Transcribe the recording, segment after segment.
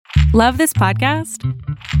Love this podcast?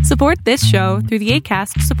 Support this show through the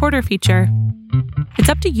Acast supporter feature. It's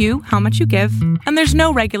up to you how much you give, and there's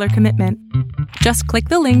no regular commitment. Just click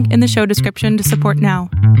the link in the show description to support now.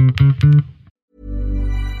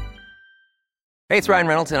 Hey, it's Ryan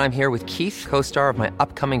Reynolds, and I'm here with Keith, co-star of my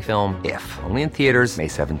upcoming film, If, only in theaters May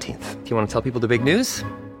 17th. Do you want to tell people the big news?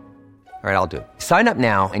 All right, I'll do it. Sign up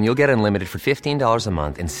now and you'll get unlimited for $15 a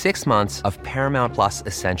month and 6 months of Paramount Plus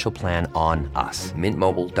Essential Plan on us.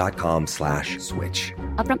 MintMobile.com/switch.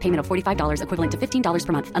 Upfront payment of $45 equivalent to $15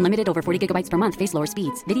 per month. Unlimited over 40 gigabytes per month. Face lower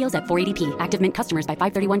speeds. Videos at 480p. Active Mint customers by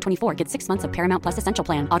 531.24 get 6 months of Paramount Plus Essential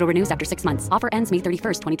Plan. Auto renews after 6 months. Offer ends May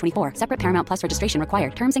 31st, 2024. Separate Paramount Plus registration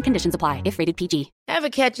required. Terms and conditions apply if rated PG.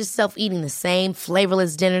 Ever catch yourself eating the same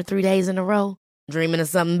flavorless dinner 3 days in a row? Dreaming of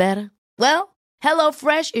something better? Well,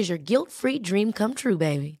 HelloFresh is your guilt-free dream come true,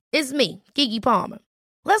 baby. It's me, Keke Palmer.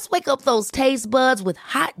 Let's wake up those taste buds with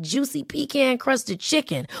hot, juicy pecan-crusted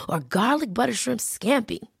chicken or garlic butter shrimp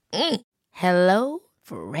scampi. Hello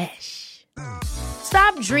Fresh.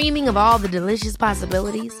 Stop dreaming of all the delicious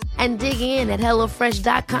possibilities and dig in at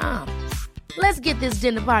HelloFresh.com. Let's get this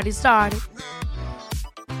dinner party started.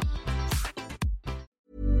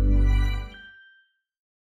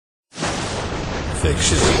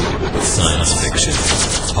 Fiction, science fiction,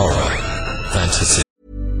 horror, fantasy.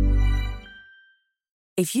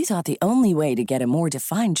 If you thought the only way to get a more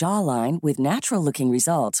defined jawline with natural-looking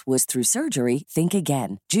results was through surgery, think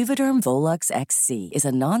again. Juvederm Volux XC is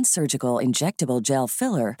a non-surgical injectable gel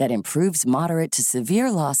filler that improves moderate to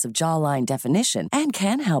severe loss of jawline definition and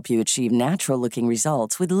can help you achieve natural-looking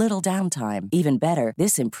results with little downtime. Even better,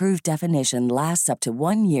 this improved definition lasts up to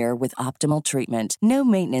 1 year with optimal treatment. No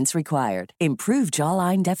maintenance required. Improve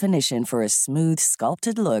jawline definition for a smooth,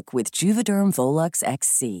 sculpted look with Juvederm Volux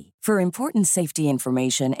XC. For important safety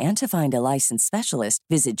information and to find a licensed specialist,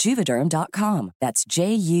 visit Juvederm.com. That's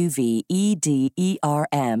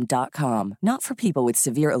JUVEDERM.com. Not for people with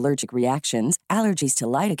severe allergic reactions, allergies to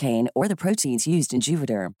lidocaine, or the proteins used in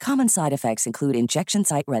Juvederm. Common side effects include injection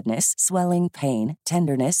site redness, swelling, pain,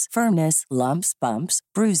 tenderness, firmness, lumps, bumps,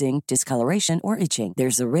 bruising, discoloration, or itching.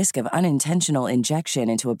 There's a risk of unintentional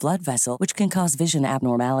injection into a blood vessel, which can cause vision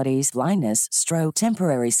abnormalities, blindness, stroke,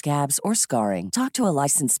 temporary scabs, or scarring. Talk to a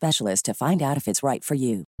licensed specialist to find out if it's right for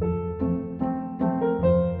you.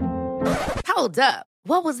 Hold up.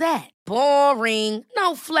 What was that? Boring.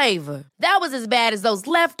 No flavor. That was as bad as those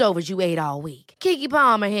leftovers you ate all week. Keke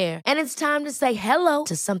Palmer here, and it's time to say hello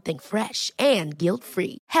to something fresh and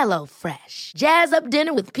guilt-free. HelloFresh. Jazz up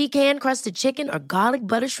dinner with pecan-crusted chicken or garlic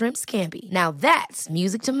butter shrimp scampi. Now that's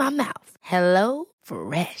music to my mouth.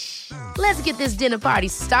 HelloFresh. Let's get this dinner party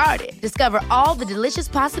started. Discover all the delicious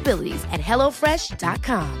possibilities at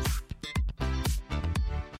HelloFresh.com.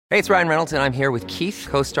 Hey, it's Ryan Reynolds, and I'm here with Keith,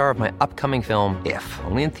 co-star of my upcoming film, If,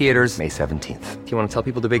 only in theaters May 17th. Do you want to tell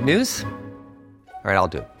people the big news? All right, I'll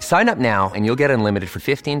do it. Sign up now and you'll get unlimited for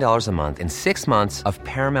 $15 a month and 6 months of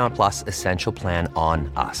Paramount Plus Essential Plan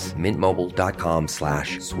on us.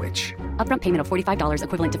 MintMobile.com/switch. Upfront payment of $45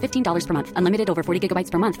 equivalent to $15 per month. Unlimited over 40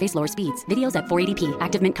 gigabytes per month. Face lower speeds. Videos at 480p.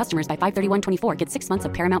 Active Mint customers by 531.24 get 6 months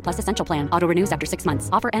of Paramount Plus Essential Plan. Auto renews after 6 months.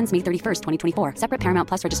 Offer ends May 31st, 2024. Separate Paramount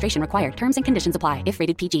Plus registration required. Terms and conditions apply if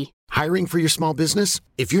rated PG. Hiring for your small business?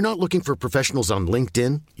 If you're not looking for professionals on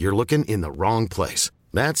LinkedIn, you're looking in the wrong place.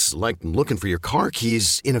 That's like looking for your car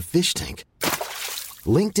keys in a fish tank.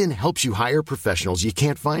 LinkedIn helps you hire professionals you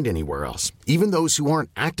can't find anywhere else, even those who aren't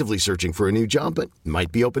actively searching for a new job but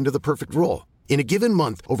might be open to the perfect role. In a given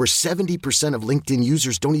month, over 70% of LinkedIn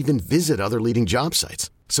users don't even visit other leading job sites.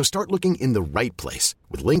 So start looking in the right place.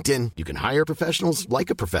 With LinkedIn, you can hire professionals like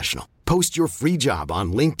a professional. Post your free job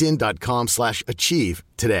on linkedin.com/achieve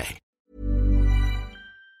today.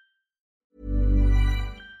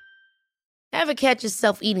 Ever catch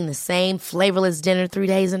yourself eating the same flavorless dinner 3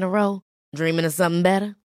 days in a row? Dreaming of something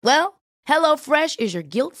better? Well, HelloFresh is your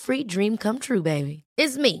guilt-free dream come true, baby.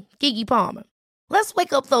 It's me, Keke Palmer. Let's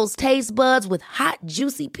wake up those taste buds with hot,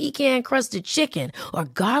 juicy pecan-crusted chicken or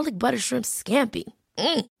garlic butter shrimp scampi.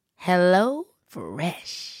 Hello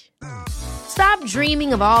Fresh. Stop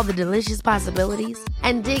dreaming of all the delicious possibilities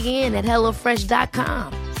and dig in at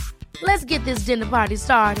HelloFresh.com. Let's get this dinner party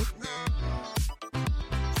started.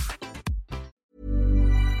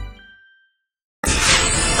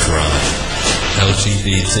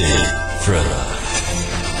 LGBT thriller.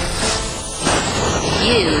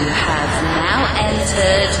 You have now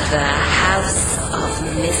entered the House of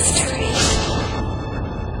Mystery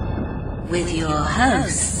with your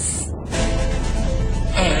hosts,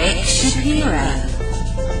 Eric Shapiro,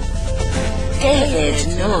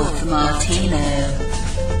 David North Martino,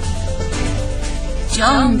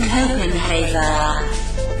 John Copenhaver,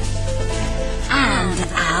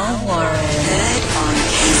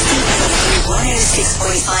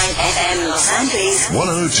 105 FM Los Angeles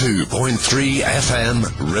 102.3 FM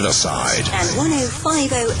Riverside. and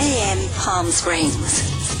 105 AM Palm Springs.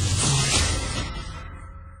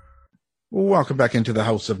 Welcome back into the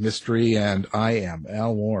House of Mystery, and I am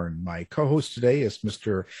Al Warren. My co-host today is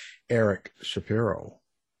Mr. Eric Shapiro.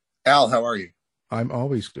 Al, how are you? I'm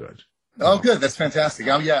always good. Oh, good. That's fantastic.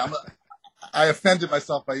 I offended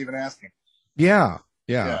myself by even asking. Yeah.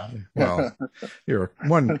 Well, you're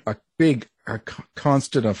a big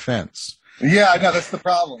constant offense. Yeah, I know. That's the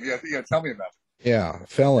problem. Yeah. Tell me about it. Yeah,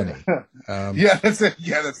 felony. Yeah, that's it.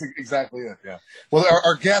 Yeah, that's exactly it. Yeah. Well,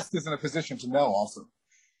 our guest is in a position to know also.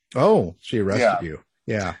 Oh, she arrested you.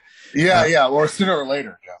 Yeah. Yeah. Or sooner or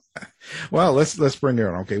later. Yeah. Well, let's bring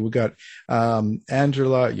her on. Okay, we got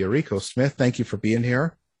Angela Yuriko Smith. Thank you for being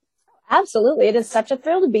here. Absolutely. It is such a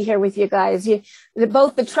thrill to be here with you guys.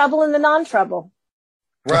 Both the trouble and the non-trouble.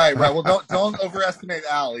 Right. Well, don't overestimate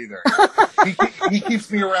Al either. He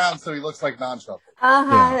keeps me around so he looks like non-trouble.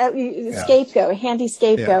 Yeah. Scapegoat, handy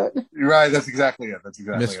scapegoat. Yeah. Right. That's exactly it.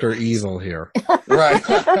 Mr. Evil here. Right.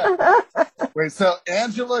 Wait. So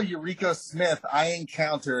Angela Yuriko Smith, I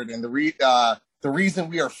encountered, and the reason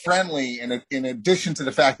we are friendly, in addition to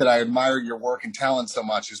the fact that I admire your work and talent so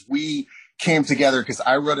much, is we came together because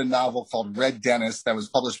I wrote a novel called Red Dennis that was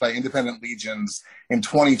published by Independent Legions in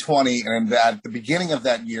 2020. And at the beginning of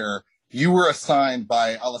that year, you were assigned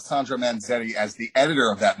by Alessandro Manzetti as the editor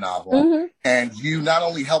of that novel. Mm-hmm. And you not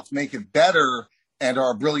only helped make it better and are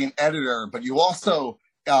a brilliant editor, but you also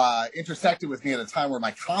intersected with me at a time where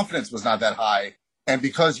my confidence was not that high. And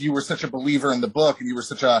because you were such a believer in the book and you were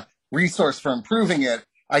such a resource for improving it,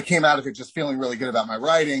 I came out of it just feeling really good about my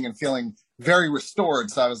writing and feeling very restored.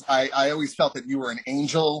 So I always felt that you were an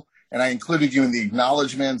angel, and I included you in the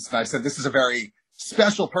acknowledgments. And I said, this is a very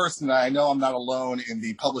special person. I know I'm not alone in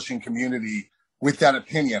the publishing community with that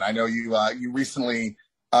opinion. I know you recently,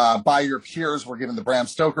 by your peers, were given the Bram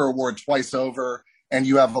Stoker Award twice over, and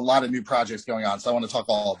you have a lot of new projects going on. So I want to talk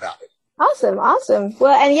all about it. Awesome.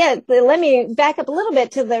 Well, and yeah, let me back up a little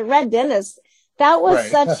bit to the Red Dennis. That was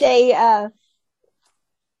such a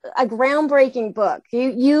groundbreaking book.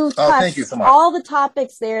 You touched you so much. All the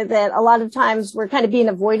topics there that a lot of times were kind of being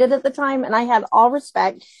avoided at the time, and I had all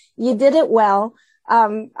respect. You did it well.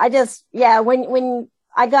 When I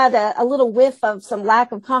got a little whiff of some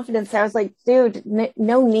lack of confidence, I was like, dude,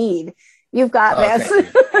 no need. You've got this.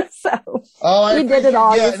 So you did it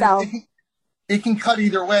all yourself. It can cut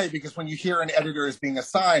either way, because when you hear an editor is being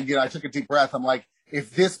assigned, I took a deep breath. I'm like,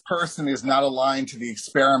 if this person is not aligned to the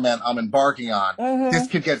experiment I'm embarking on, this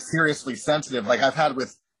could get seriously sensitive. Like I've had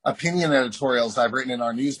with opinion editorials I've written in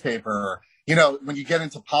our newspaper. When you get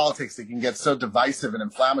into politics, it can get so divisive and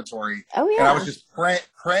inflammatory. Oh, yeah. And I was just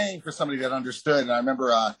praying for somebody that understood. And I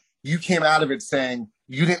remember you came out of it saying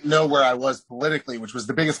you didn't know where I was politically, which was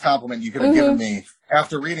the biggest compliment you could have given me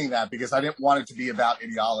after reading that, because I didn't want it to be about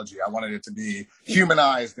ideology. I wanted it to be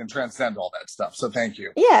humanized and transcend all that stuff. So thank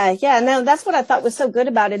you. Yeah. No, that's what I thought was so good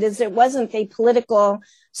about it, is it wasn't a political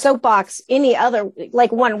soapbox any other,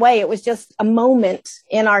 like one way. It was just a moment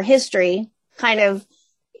in our history, kind of,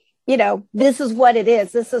 this is what it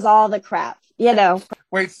is. This is all the crap,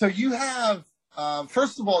 Wait, so you have,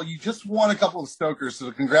 first of all, you just won a couple of Stokers, so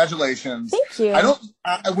congratulations. Thank you.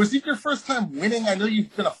 Was it your first time winning? I know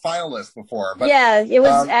you've been a finalist before. But, yeah, it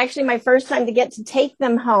was actually my first time to get to take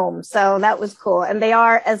them home, so that was cool. And they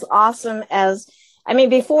are as awesome as,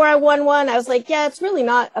 before I won one, I was like, yeah, it's really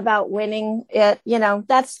not about winning it.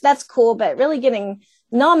 That's cool, but really getting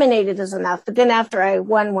nominated is enough. But then after I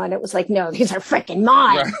won one, it was like, no, these are freaking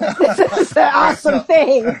mine. Right. This is the awesome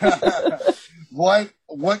thing.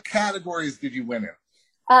 What categories did you win in?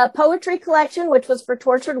 Poetry collection, which was for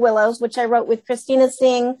Tortured Willows, which I wrote with Christina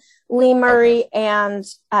Singh, Lee Murray, and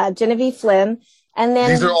Genevieve Flynn. And then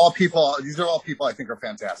these are all people I think are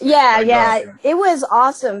fantastic. Yeah. It was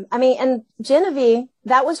awesome. And Genevieve,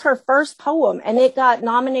 that was her first poem, and it got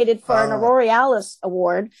nominated for an Aurora Alice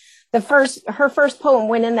Award. Her first poem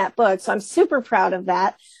went in that book, so I'm super proud of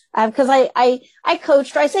that. Because I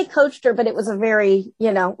coached her. I say coached her, but it was a very,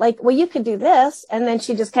 you could do this. And then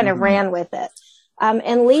she just kind of ran with it.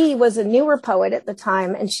 And Lee was a newer poet at the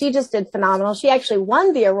time, and she just did phenomenal. She actually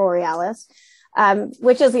won the Aurora Alice,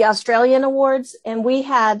 which is the Australian awards. And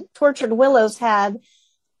Tortured Willows had,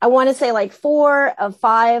 I want to say 4 of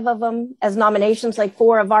 5 of them as nominations.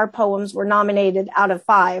 4 of our poems were nominated out of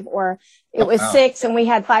 5, or it was 6 and we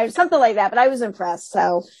had 5, something like that. But I was impressed.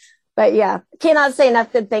 So. But yeah, cannot say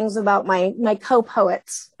enough good things about my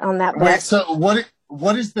co-poets on that book. Wait, so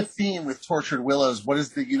what is the theme with Tortured Willows? What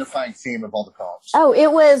is the unifying theme of all the poems? Oh,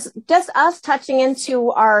 it was just us touching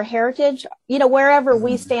into our heritage, wherever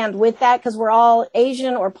we stand with that, because we're all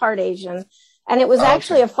Asian or part Asian. And it was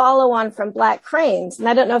actually a follow-on from Black Cranes. And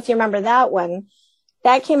I don't know if you remember that one.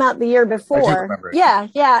 That came out the year before. I do remember it.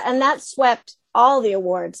 Yeah. And that swept all the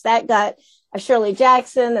awards. That got a Shirley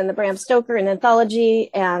Jackson and the Bram Stoker and Anthology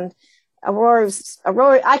and Aurora.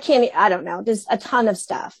 I don't know. Just a ton of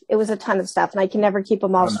stuff. It was a ton of stuff, and I can never keep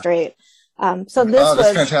them all straight. So this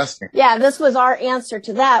was fantastic. Yeah, this was our answer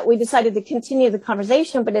to that. We decided to continue the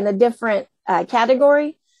conversation, but in a different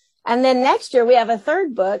category. And then next year we have a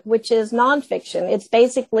third book, which is nonfiction. It's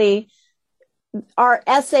basically our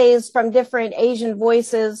essays from different Asian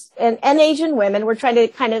voices and Asian women. We're trying to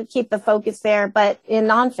kind of keep the focus there, but in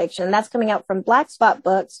nonfiction. That's coming out from Black Spot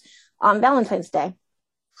Books on Valentine's Day.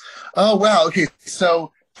 Oh, wow. Okay.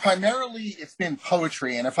 So primarily it's been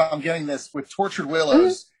poetry. And if I'm getting this with Tortured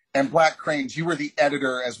Willows and Black Cranes, you were the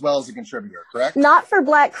editor as well as a contributor, correct? Not for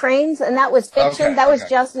Black Cranes. And that was fiction. Okay, that was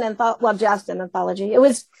just an anthology. It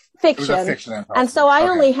was fiction. It was a fiction anthology. And so I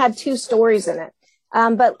only had 2 stories in it.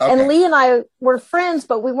 And Lee and I were friends,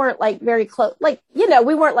 but we weren't like very close. Like,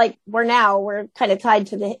 we weren't like we're now. We're kind of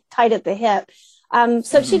tied at the hip.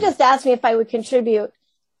 So she just asked me if I would contribute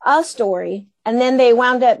a story, and then they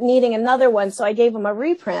wound up needing another one. So I gave them a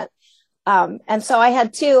reprint. And so I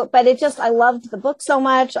had 2, but I loved the book so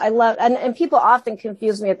much. And people often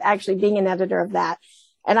confuse me with actually being an editor of that.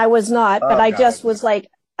 And I was not, but I just was like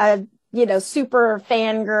a, super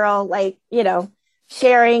fangirl, like,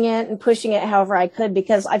 sharing it and pushing it however I could,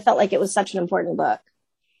 because I felt like it was such an important book.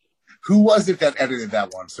 Who was it that edited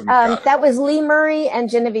that one? So that was Lee Murray and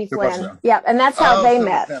Genevieve Flynn. Yep. And that's how they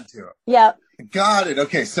met. Them too. Yep. Got it.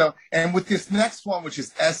 Okay. So, and with this next one, which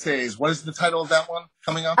is essays, what is the title of that one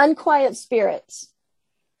coming up? Unquiet Spirits.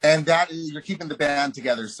 And that is, you're keeping the band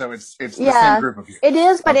together. So it's the same group of you. It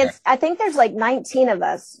is, but I think there's like 19 of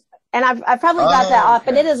us, and I've probably got that off,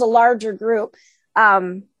 but it is a larger group.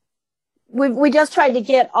 We just tried to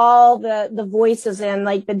get all the voices in,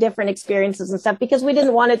 like the different experiences and stuff, because we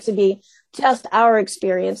didn't want it to be just our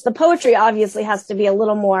experience. The poetry obviously has to be a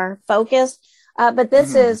little more focused. But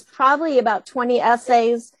this is probably about 20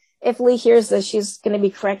 essays. If Lee hears this, she's going to be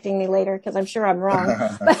correcting me later, because I'm sure I'm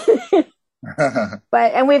wrong.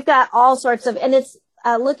 And we've got all sorts of, and it's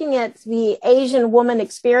looking at the Asian woman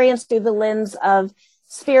experience through the lens of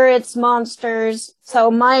spirits, monsters. So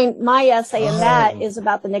my essay in that is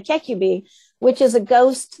about the Nekekubi, which is a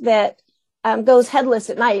ghost that goes headless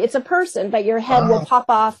at night. It's a person, but your head will pop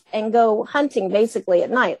off and go hunting basically at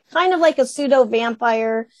night. Kind of like a pseudo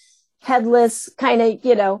vampire, headless kind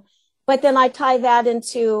of, but then I tie that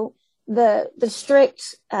into the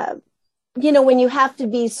strict, when you have to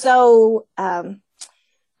be so, the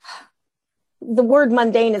word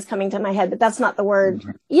mundane is coming to my head, but that's not the word,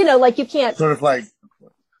 like you can't. Sort of like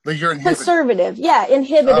you're inhibited. Conservative. Yeah.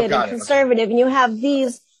 Inhibited and conservative. And you have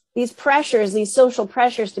these pressures, these social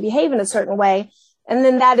pressures to behave in a certain way. And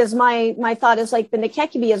then that is my thought is like the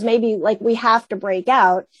Nekekubi is maybe like we have to break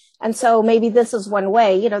out. And so maybe this is one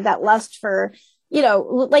way, that lust for,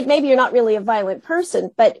 like maybe you're not really a violent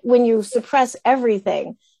person, but when you suppress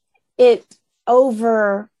everything, it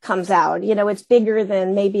over comes out, it's bigger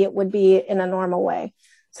than maybe it would be in a normal way.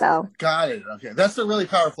 So. Got it. Okay. That's a really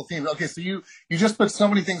powerful theme. Okay. So you just put so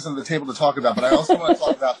many things on the table to talk about, but I also want to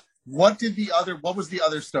talk about what was the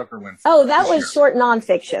other Stoker win? Oh, that was short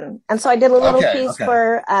nonfiction. And so I did a little piece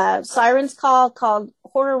for Siren's Call called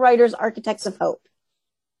Horror Writers, Architects of Hope.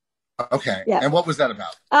 Okay. Yeah. And what was that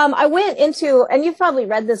about? I went into, and you've probably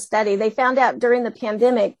read this study, they found out during the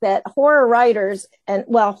pandemic that horror writers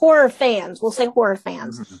horror fans, we'll say horror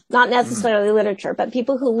fans, not necessarily literature, but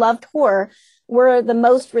people who loved horror were the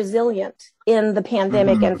most resilient in the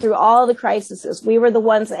pandemic and through all the crises. We were the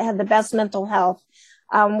ones that had the best mental health,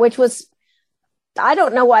 which was, I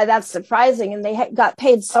don't know why that's surprising. And they got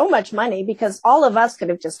paid so much money because all of us could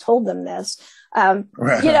have just told them this. And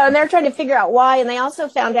they're trying to figure out why. And they also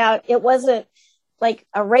found out it wasn't like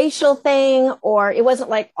a racial thing, or it wasn't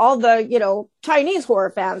like all the, Chinese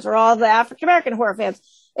horror fans or all the African-American horror fans.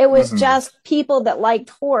 It was just people that liked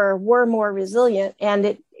horror were more resilient. And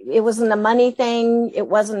it wasn't a money thing. It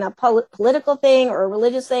wasn't a political thing or a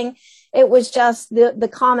religious thing. It was just the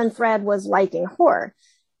common thread was liking horror.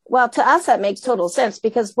 Well, to us, that makes total sense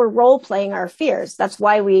because we're role playing our fears. That's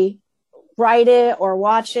why we write it or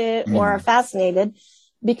watch it or are fascinated,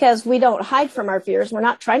 because we don't hide from our fears. We're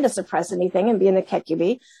not trying to suppress anything and be in a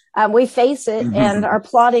Nekekubi. We face it and are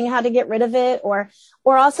plotting how to get rid of it, or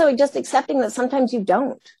also just accepting that sometimes you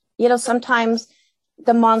don't. Sometimes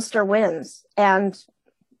the monster wins and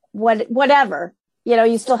whatever.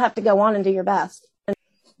 you still have to go on and do your best.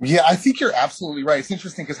 Yeah, I think you're absolutely right. It's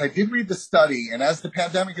interesting because I did read the study, and as the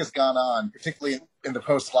pandemic has gone on, particularly in the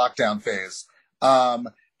post-lockdown phase,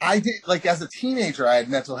 I did, like, as a teenager, I had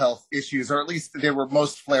mental health issues, or at least they were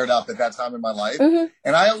most flared up at that time in my life. Mm-hmm.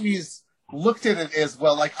 And I always looked at it as,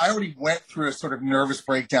 well, like, I already went through a sort of nervous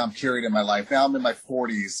breakdown period in my life. Now I'm in my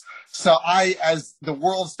 40s. So as the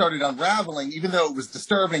world started unraveling, even though it was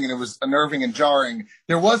disturbing and it was unnerving and jarring,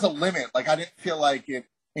 there was a limit. Like, I didn't feel like it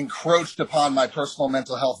encroached upon my personal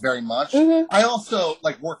mental health very much. Mm-hmm. I also,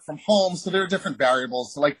 like, work from home, so there are different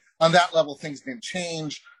variables. So, like, on that level, things didn't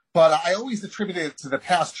change. But I always attributed it to the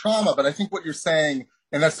past trauma. But I think what you're saying,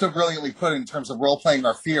 and that's so brilliantly put in terms of role-playing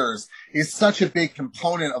our fears, is such a big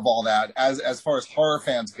component of all that as far as horror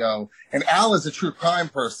fans go. And Al is a true crime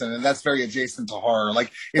person, and that's very adjacent to horror.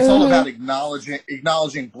 Like, it's all about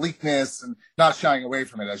acknowledging bleakness and not shying away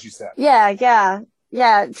from it, as you said. Yeah.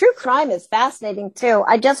 True crime is fascinating, too.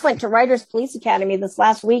 I just went to Writers Police Academy this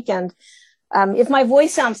last weekend. If my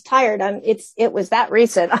voice sounds tired, it was that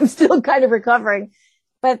recent. I'm still kind of recovering.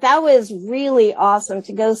 But that was really awesome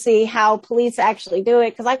to go see how police actually do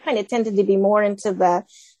it, because I kind of tended to be more into the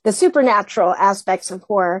supernatural aspects of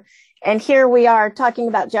horror. And here we are talking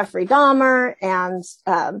about Jeffrey Dahmer and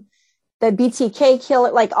the BTK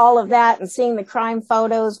killer, like all of that, and seeing the crime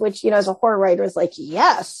photos, which, as a horror writer is like,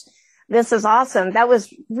 yes, this is awesome. That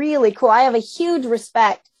was really cool. I have a huge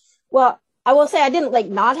respect. Well, I will say I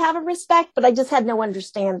didn't not have a respect, but I just had no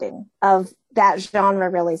understanding of that genre,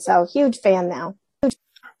 really. So huge fan now.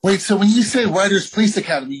 Wait, so when you say Writers Police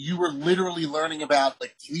Academy, you were literally learning about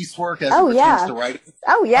police work as it pertains to writing?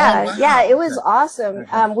 Oh, yeah. Oh, wow. Yeah, it was awesome.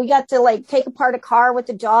 We got to take apart a car with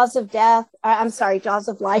the jaws of death. I'm sorry, jaws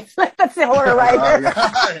of life. That's the horror writer.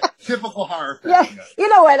 Typical horror film. Yeah. You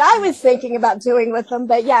know what I was thinking about doing with them,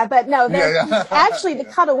 but no, actually to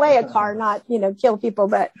cut away a car, not, kill people,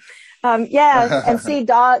 but and see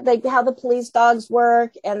how the police dogs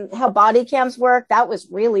work and how body cams work. That was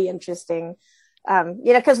really interesting.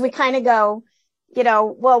 Because we kind of go,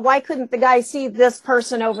 well, why couldn't the guy see this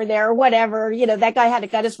person over there or whatever? That guy had a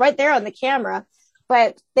gun. It's right there on the camera.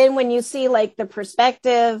 But then when you see the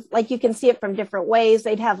perspective, you can see it from different ways.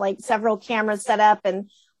 They'd have several cameras set up, and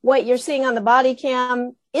what you're seeing on the body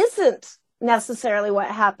cam isn't necessarily what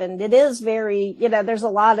happened. It is very, there's a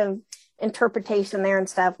lot of interpretation there and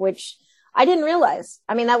stuff, which I didn't realize.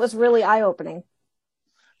 I mean, that was really eye-opening.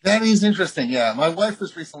 That is interesting. Yeah. My wife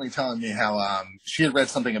was recently telling me how she had read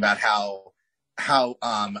something about how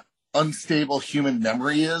unstable human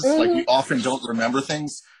memory is. Mm-hmm. Like, we often don't remember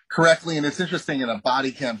things correctly. And it's interesting in a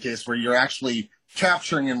body cam case where you're actually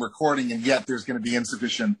capturing and recording, and yet there's going to be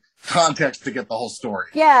insufficient context to get the whole story.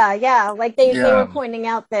 Yeah. They were pointing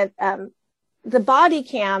out that the body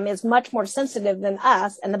cam is much more sensitive than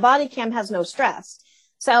us, and the body cam has no stress.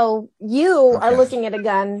 So you are looking at a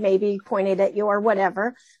gun, maybe pointed at you or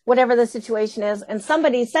whatever the situation is, and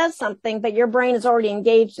somebody says something, but your brain is already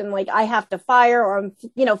engaged in I have to fire, or,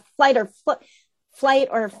 flight or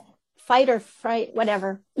fright,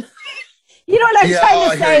 whatever. You know what I'm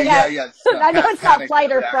trying to say? I know it's not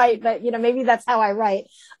flight or fright, but maybe that's how I write.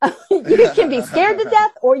 You can be scared to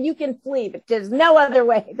death, or you can flee, but there's no other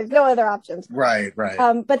way. There's no other options. Right.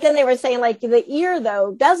 But then they were saying the ear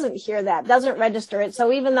though doesn't hear that, doesn't register it.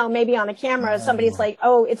 So even though maybe on a camera somebody's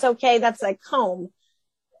oh, it's okay, that's a comb.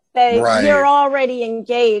 You're already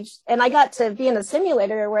engaged. And I got to be in a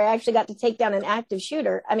simulator where I actually got to take down an active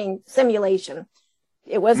shooter. I mean, simulation.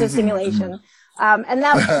 It was a simulation. And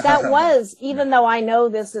that was, even though I know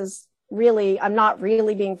this is really, I'm not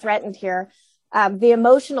really being threatened here, the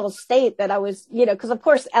emotional state that I was, because of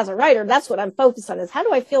course, as a writer, that's what I'm focused on is how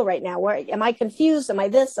do I feel right now? Where am I confused? Am I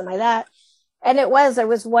this? Am I that? And there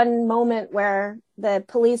was one moment where the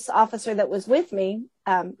police officer that was with me,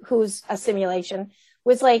 who's a simulation,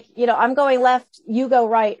 was I'm going left, you go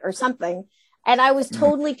right or something. And I was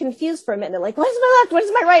totally confused for a minute. What is my left? What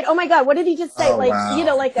is my right? Oh my God, what did he just say?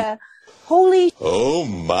 A holy, oh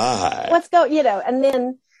my, let's go, and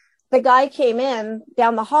then the guy came in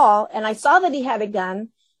down the hall and I saw that he had a gun,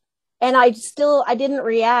 and I didn't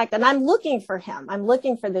react, and I'm looking for him. I'm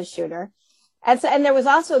looking for this shooter. And there was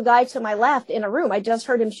also a guy to my left in a room. I just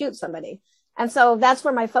heard him shoot somebody. And so that's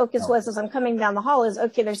where my focus was as I'm coming down the hall is,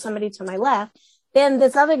 okay, there's somebody to my left. Then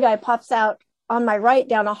this other guy pops out on my right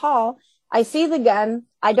down a hall. I see the gun.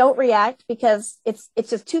 I don't react because it's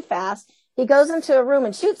just too fast. He goes into a room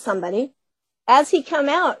and shoots somebody. As he came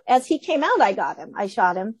out, I got him. I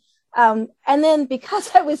shot him. And then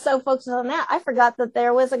because I was so focused on that, I forgot that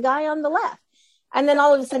there was a guy on the left. And then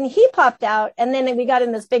all of a sudden he popped out, and then we got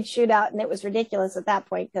in this big shootout, and it was ridiculous at that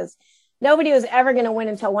point because nobody was ever going to win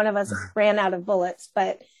until one of us ran out of bullets.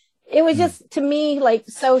 But it was just, to me, like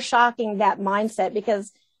so shocking, that mindset,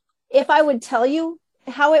 because if I would tell you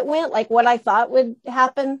how it went, like what I thought would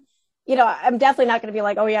happen, you know, I'm definitely not going to be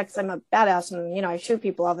like, oh yeah, because I'm a badass and, you know, I shoot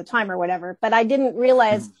people all the time or whatever. But I didn't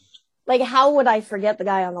realize, like, how would I forget the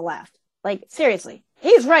guy on the left? Like, seriously,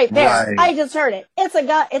 he's right there. Right. I just heard it. It's a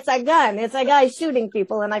gun. It's a gun. It's a guy shooting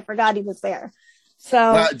people, and I forgot he was there.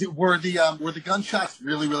 So were the gunshots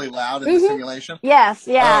really, really loud in the simulation? Yes.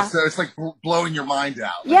 Yeah. So it's like blowing your mind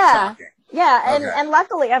out. Like, yeah. Shocking. Yeah. And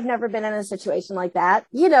luckily I've never been in a situation like that,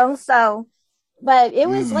 you know, so, but it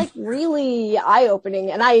was like really eye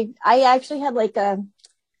opening. And I actually had like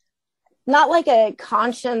not like a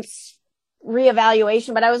conscience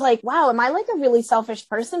reevaluation, but I was like, wow, am I like a really selfish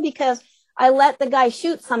person? Because I let the guy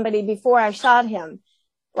shoot somebody before I shot him.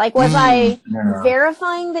 Like, was I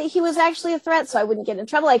verifying that he was actually a threat so I wouldn't get in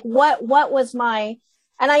trouble? Like, what was my,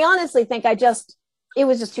 and I honestly think it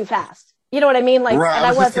was just too fast. You know what I mean? Like, right, and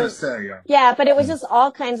I was just going to say, yeah, but it was just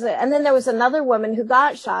all kinds of, and then there was another woman who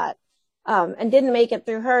got shot, and didn't make it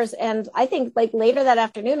through hers. And I think like later that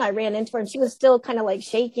afternoon, I ran into her and she was still kind of like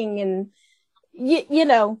shaking and, you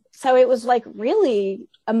know, so it was like really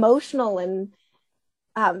emotional and,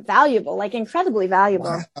 valuable, like incredibly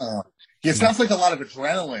valuable. Wow. Yeah, it sounds like a lot of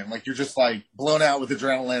adrenaline. Like you're just like blown out with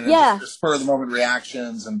adrenaline and just spur of the moment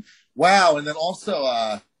reactions. And wow. And then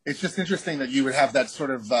also, it's just interesting that you would have that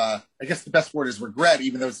sort of, I guess the best word is regret,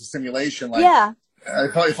 even though it's a simulation. Like,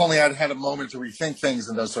 if only I'd had a moment to rethink things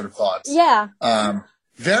and those sort of thoughts. Yeah.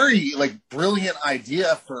 Very like brilliant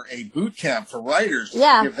idea for a boot camp for writers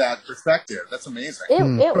to give that perspective. That's amazing.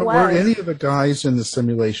 It was. Were any of the guys in the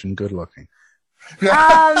simulation good looking?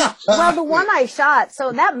 Well, the one I shot,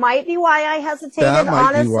 so that might be why I hesitated. That might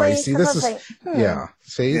honestly, be why. See, this is like,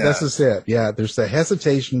 this is it. Yeah, there's the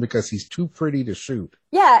hesitation because he's too pretty to shoot.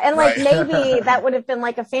 Yeah, and like maybe that would have been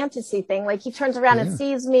like a fantasy thing. Like he turns around and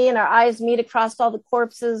sees me, and our eyes meet across all the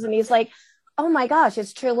corpses, and he's like, "Oh my gosh,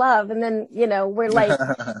 it's true love." And then we're like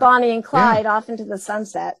Bonnie and Clyde off into the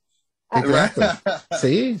sunset.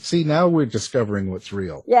 Exactly. See, now we're discovering what's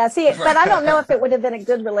real. Yeah, but I don't know if it would have been a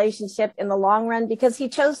good relationship in the long run because he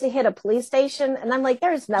chose to hit a police station. And I'm like,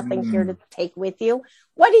 there's nothing here to take with you.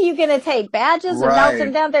 What are you going to take? Badges or melt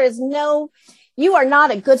them down? There is you are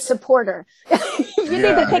not a good supporter. You need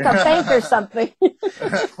to pick a bank or something.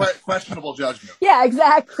 Questionable judgment. Yeah,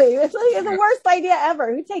 exactly. It's like the worst idea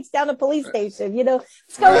ever. Who takes down a police station?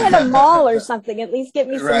 Let's go hit a mall or something. At least get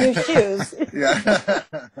me some new shoes.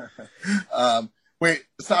 Wait,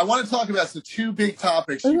 so I want to talk about the two big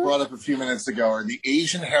topics you brought up a few minutes ago are the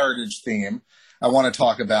Asian heritage theme. I want to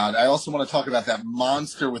talk about. I also want to talk about that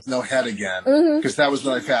monster with no head again, because that was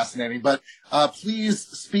really fascinating. But please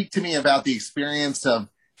speak to me about the experience of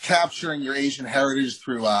capturing your Asian heritage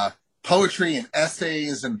through poetry and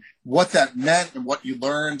essays and what that meant and what you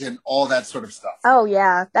learned and all that sort of stuff. Oh,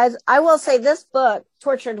 yeah. I will say this book,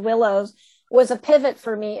 Tortured Willows, was a pivot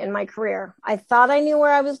for me in my career. I thought I knew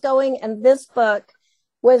where I was going, and this book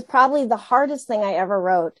was probably the hardest thing I ever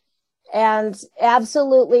wrote. And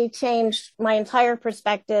absolutely changed my entire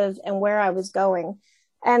perspective and where I was going.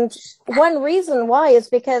 And one reason why is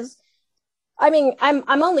because, I'm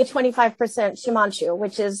only 25% Shimanshu,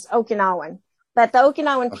 which is Okinawan, but the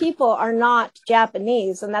Okinawan people are not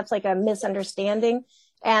Japanese, and that's like a misunderstanding.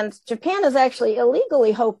 And Japan is actually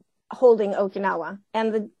illegally holding Okinawa,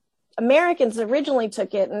 and the Americans originally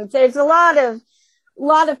took it. And there's a lot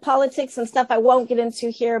of politics and stuff I won't get into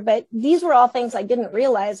here, but these were all things I didn't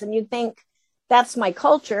realize. And you'd think that's my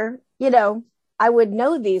culture, I would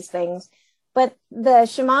know these things. But the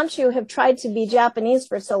Shimanshu have tried to be Japanese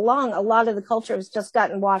for so long, a lot of the culture has just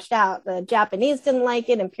gotten washed out. The Japanese didn't like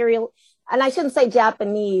it, and I shouldn't say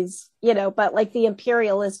Japanese, but like the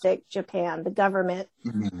imperialistic Japan, the government,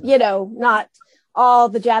 not all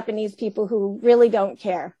the Japanese people who really don't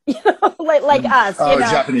care, like us.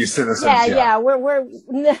 Japanese citizens. Yeah. We're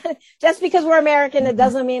just because we're American, it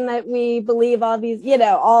doesn't mean that we believe all these,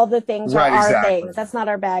 all the things are our things. That's not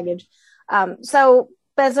our baggage. So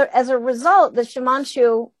as a result, the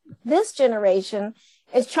Shimanshu, this generation,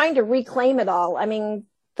 is trying to reclaim it all. I mean,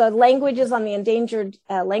 the languages on the endangered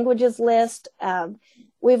languages list.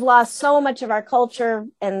 We've lost so much of our culture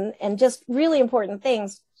and just really important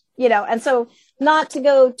things. And so not to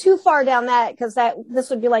go too far down that, because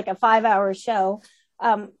this would be like a 5-hour show.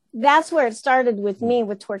 That's where it started with me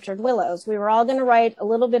with Tortured Willows. We were all going to write a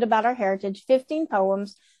little bit about our heritage, 15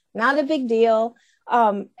 poems, not a big deal.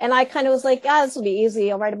 And I kind of was like, this will be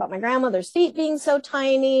easy. I'll write about my grandmother's feet being so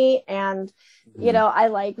tiny. And, I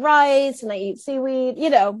like rice and I eat seaweed,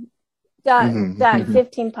 done,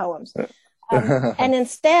 15 poems. And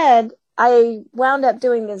instead, I wound up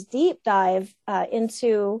doing this deep dive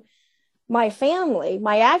into my family,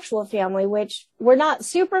 my actual family, which we're not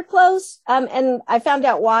super close. And I found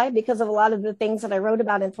out why, because of a lot of the things that I wrote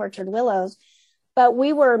about in Tortured Willows. But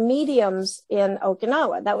we were mediums in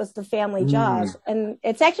Okinawa. That was the family job. And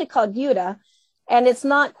it's actually called Yuta. And it's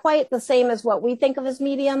not quite the same as what we think of as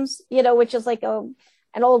mediums, which is like an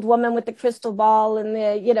old woman with the crystal ball and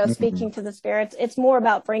the, speaking to the spirits. It's more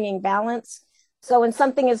about bringing balance. So when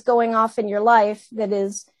something is going off in your life that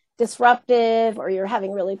is disruptive or you're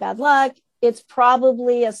having really bad luck, it's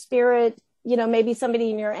probably a spirit, maybe somebody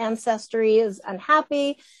in your ancestry is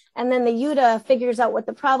unhappy. And then the Yuta figures out what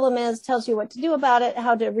the problem is, tells you what to do about it,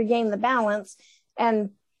 how to regain the balance. And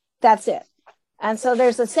that's it. And so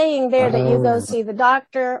there's a saying there that you go see the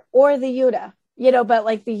doctor or the Yuta, but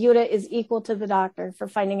like the Yuta is equal to the doctor for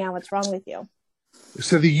finding out what's wrong with you.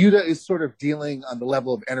 So the Yuta is sort of dealing on the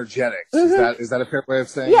level of energetics. Is that a fair way of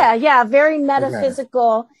saying it? Yeah. Very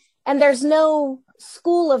metaphysical. Okay. And there's no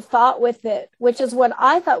school of thought with it, which is what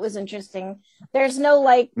I thought was interesting. There's no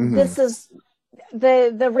this is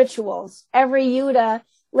the rituals. Every Yuta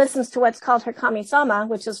listens to what's called her kami-sama,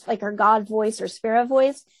 which is like her God voice or spirit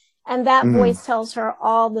voice. And that voice tells her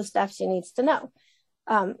all the stuff she needs to know.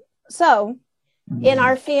 So in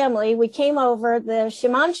our family, we came over, the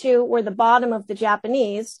Shimanshu were the bottom of the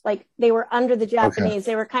Japanese, like they were under the Japanese.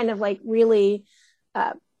 Okay. They were kind of like really,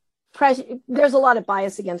 there's a lot of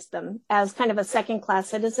bias against them as kind of a second-class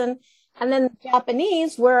citizen. And then the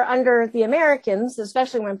Japanese were under the Americans,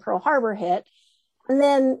 especially when Pearl Harbor hit. And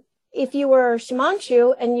then if you were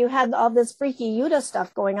Shimanshu and you had all this freaky Yuta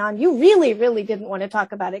stuff going on, you really, really didn't want to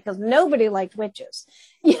talk about it because nobody liked witches.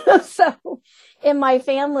 So in my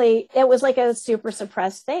family, it was like a super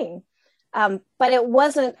suppressed thing. But it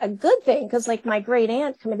wasn't a good thing because like my great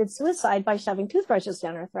aunt committed suicide by shoving toothbrushes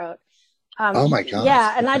down her throat. Oh my God.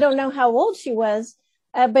 Yeah. And I don't know how old she was,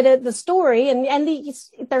 but the story and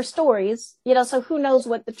their stories, so who knows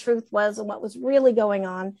what the truth was and what was really going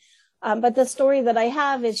on. But the story that I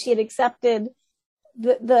have is she had accepted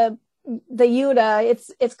the Yuta.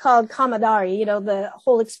 It's called Kamadari, the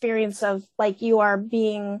whole experience of like you are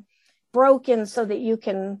being broken so that you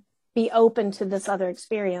can be open to this other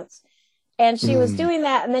experience. And she was doing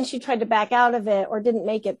that. And then she tried to back out of it or didn't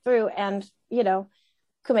make it through and,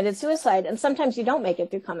 committed suicide. And sometimes you don't make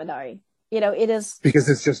it through Kamadari. It is because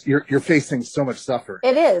it's just you're facing so much suffering.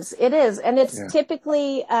 It is. And it's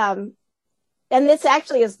typically and this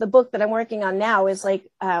actually is the book that I'm working on now is like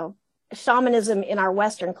shamanism in our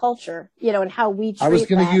Western culture, and how we treat I was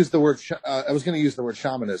going to use the word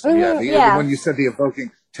shamanism. When you said the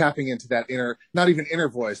evoking, tapping into that inner, not even inner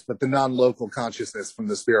voice, but the non-local consciousness from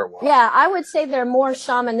the spirit world. Yeah, I would say they're more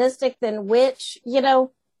shamanistic than witch,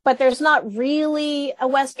 but there's not really a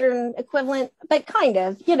Western equivalent, but kind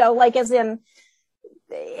of, like as in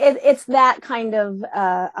it's that kind of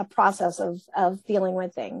a process of dealing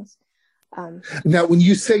with things. Now, when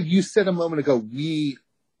you said a moment ago, we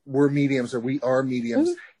were mediums or we are mediums,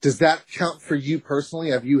 does that count for you personally?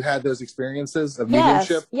 Have you had those experiences of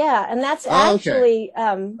mediumship? Yeah. And that's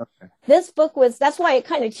this book that's why it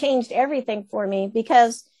kind of changed everything for me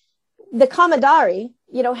because the Kamadari,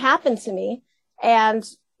 happened to me and,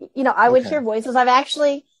 I would hear voices. I've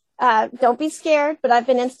actually, don't be scared, but I've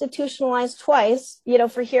been institutionalized twice,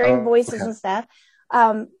 for hearing voices and stuff.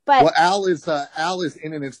 But Al is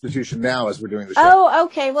in an institution now as we're doing the show. Oh,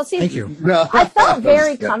 okay. Well, see, thank you. I felt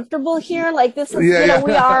very comfortable here. Like this is,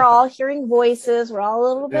 we are all hearing voices. We're all a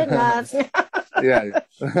little bit nuts.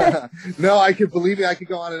 No, I could believe it. I could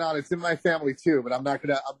go on and on. It's in my family too, but I'm not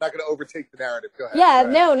gonna overtake the narrative. Go ahead.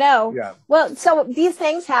 Yeah, no. Yeah. Well, so these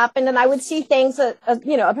things happened, and I would see things that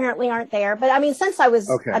apparently aren't there. But I mean, since I was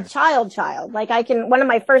a child, like one of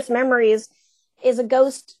my first memories is a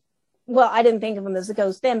ghost. Well, I didn't think of him as a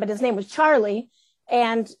ghost then, but his name was Charlie.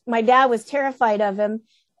 And my dad was terrified of him.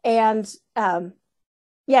 And,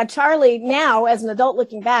 Charlie now, as an adult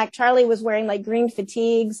looking back, Charlie was wearing like green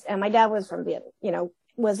fatigues. And my dad was from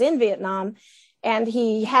was in Vietnam. And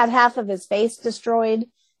he had half of his face destroyed,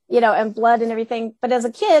 and blood and everything. But as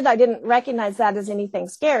a kid, I didn't recognize that as anything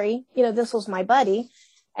scary. This was my buddy.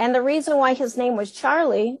 And the reason why his name was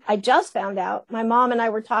Charlie, I just found out. My mom and I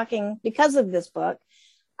were talking because of this book.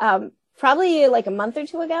 Probably like a month or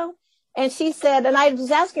two ago. And she said, and I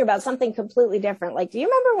was asking her about something completely different. Like, do you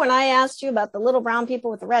remember when I asked you about the little brown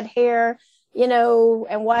people with the red hair,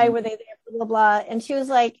 and why were they there, blah, blah, blah. And she was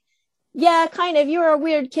like, yeah, kind of. You were a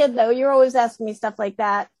weird kid, though. You're always asking me stuff like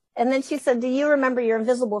that. And then she said, do you remember your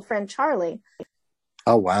invisible friend, Charlie?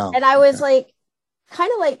 Oh, wow. And I was like,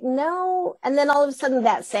 kind of like, no. And then all of a sudden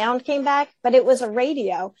that sound came back, but it was a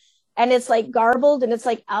radio. and it's like garbled, and it's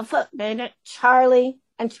like Alpha, Beta, Charlie,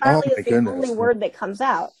 and Charlie is the goodness. only word that comes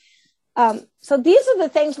out. So these are the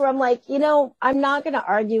things where I'm like, I'm not going to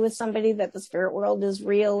argue with somebody that the spirit world is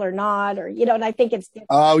real or not, or, and I think it's different.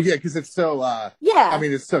 Oh yeah. Cause it's so, yeah. I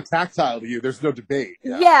mean, it's so tactile to you. There's no debate.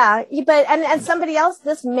 Yeah. But, and somebody else,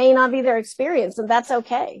 this may not be their experience, and that's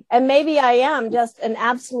okay. And maybe I am just an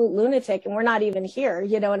absolute lunatic and we're not even here,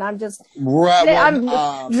 and I'm just,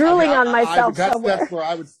 I'm drooling on myself somewhere. That's where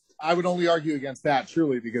I would only argue against that,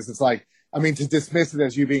 truly, because it's like, I mean, to dismiss it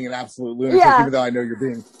as you being an absolute lunatic, even though I know you're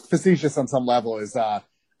being facetious on some level, is, I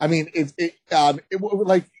mean,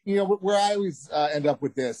 like, where I always end up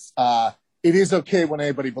with this, it is okay when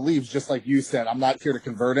anybody believes, just like you said. I'm not here to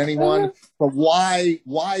convert anyone, but why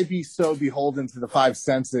be so beholden to the five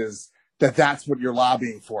senses that that's what you're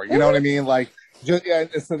lobbying for? You know what I mean? Like,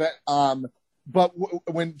 so that, but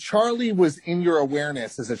when Charlie was in your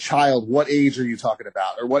awareness as a child, what age are you talking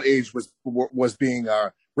about, or what age was being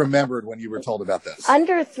remembered when you were told about this?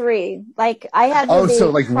 Under 3. Like, I had to be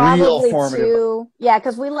so like real formative. 2. Yeah,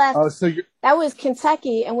 because we left. Oh, so that was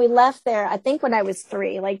Kentucky, and we left there, I think, when I was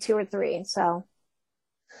 3, like 2 or 3. So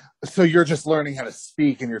you're just learning how to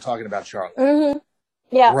speak, and you're talking about Charlie. Mm-hmm.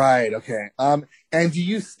 Yeah. Right. Okay. And do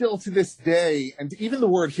you still, to this day, and even the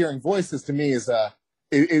word hearing voices to me is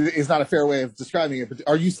not a fair way of describing it, but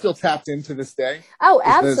are you still tapped into this day? Oh,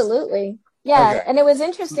 absolutely. Yeah. Okay. And it was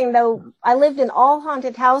interesting, though. I lived in all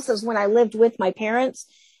haunted houses when I lived with my parents.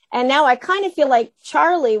 And now I kind of feel like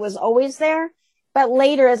Charlie was always there. But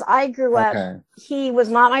later, as I grew up, he was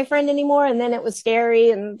not my friend anymore. And then it was scary.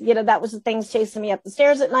 And, that was the things chasing me up the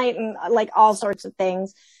stairs at night, and like all sorts of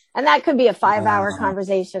things. And that could be a 5-hour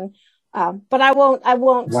conversation. But I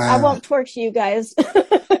won't torch you guys.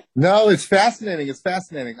 No, it's fascinating. It's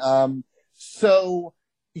fascinating. So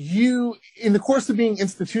you, in the course of being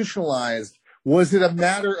institutionalized, was it a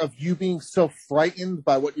matter of you being so frightened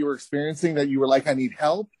by what you were experiencing that you were like, I need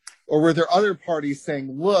help? Or were there other parties saying,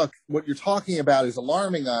 look, what you're talking about is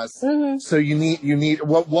alarming us. Mm-hmm. So you need,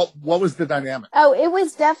 what was the dynamic? Oh, it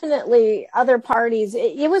was definitely other parties.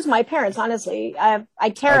 It was my parents, honestly. I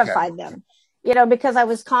terrified them, because I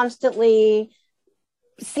was constantly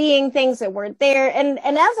seeing things that weren't there. And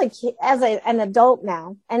as an adult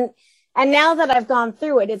now, and now that I've gone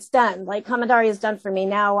through it, it's done. Like, Kamandari is done for me.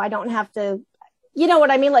 Now I don't have to, you know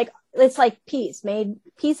what I mean? Like, it's like peace has been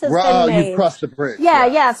made. You've crossed the bridge.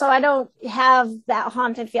 Yeah. So I don't have that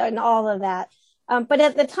haunted feeling and all of that. But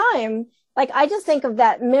at the time, like, I just think of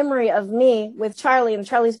that memory of me with Charlie, and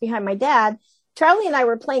Charlie's behind my dad. Charlie and I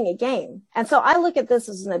were playing a game. And so I look at this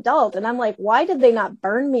as an adult, and I'm like, why did they not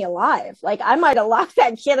burn me alive? Like, I might have locked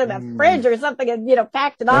that kid in a fridge or something and,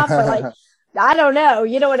 packed it off, or like, I don't know.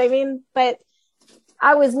 You know what I mean? But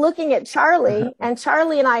I was looking at Charlie, and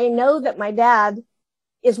Charlie and I know that my dad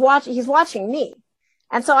he's watching me.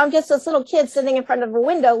 And so I'm just this little kid sitting in front of a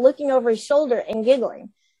window, looking over his shoulder and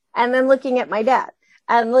giggling, and then looking at my dad,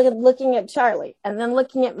 and looking at Charlie, and then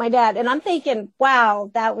looking at my dad. And I'm thinking,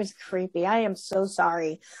 wow, that was creepy. I am so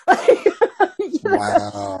sorry.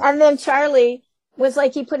 Wow. And then Charlie was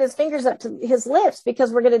like, he put his fingers up to his lips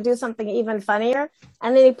because we're going to do something even funnier.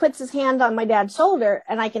 And then he puts his hand on my dad's shoulder,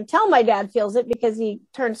 and I can tell my dad feels it because he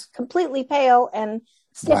turns completely pale and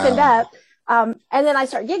stiffened up. And then I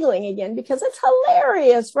start giggling again because it's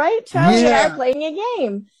hilarious, right? Charlie and I are playing a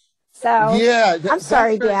game. So I'm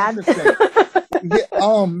sorry, Dad.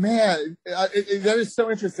 Oh man, that is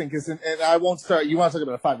so interesting because, and I won't start. You want to talk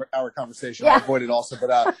about a 5-hour conversation? I'll avoid it also.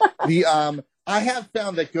 But I have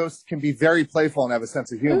found that ghosts can be very playful and have a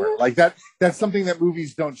sense of humor. Mm-hmm. Like that's something that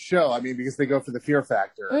movies don't show. I mean, because they go for the fear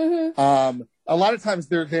factor. Mm-hmm. A lot of times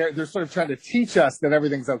they're sort of trying to teach us that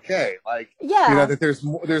everything's okay. Like, that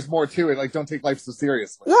there's more to it. Like, don't take life so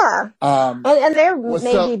seriously. Yeah. And they're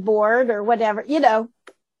maybe bored or whatever,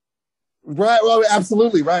 Right. Well,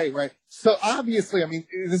 absolutely. Right. So obviously, I mean,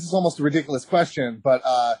 this is almost a ridiculous question, but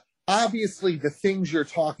obviously the things you're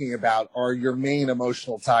talking about are your main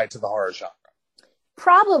emotional tie to the horror genre.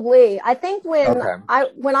 Probably. I think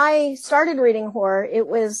when I started reading horror, it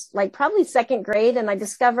was like probably second grade, and I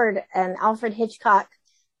discovered an Alfred Hitchcock,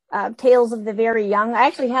 Tales of the Very Young. I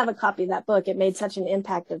actually have a copy of that book. It made such an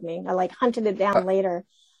impact of me. I like hunted it down later.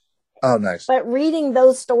 Oh, nice. But reading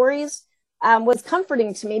those stories was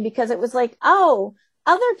comforting to me because it was like, oh,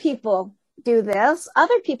 other people do this.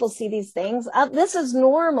 Other people see these things. This is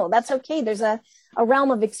normal. That's okay. There's a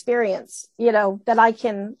realm of experience,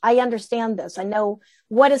 that I understand this. I know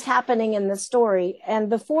what is happening in this story. And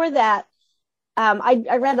before that,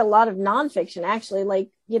 I read a lot of nonfiction, actually, like,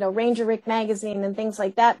 Ranger Rick magazine and things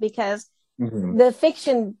like that, because the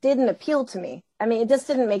fiction didn't appeal to me. I mean, it just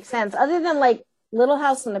didn't make sense other than like Little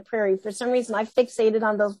House on the Prairie. For some reason, I fixated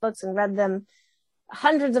on those books and read them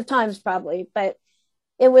hundreds of times probably, but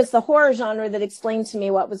it was the horror genre that explained to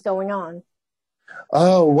me what was going on.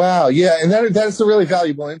 Oh, wow. Yeah. And that is a really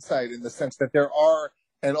valuable insight in the sense that there are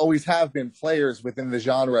and always have been players within the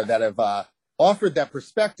genre that have offered that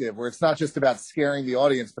perspective where it's not just about scaring the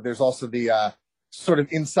audience, but there's also the sort of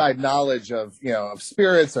inside knowledge of, of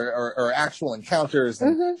spirits or actual encounters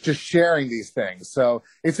and just sharing these things. So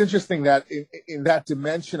it's interesting that in that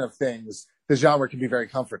dimension of things, the genre can be very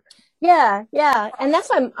comforting. Yeah. And that's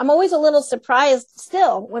why I'm always a little surprised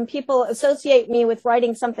still when people associate me with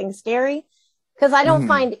writing something scary, because I don't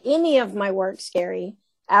find any of my work scary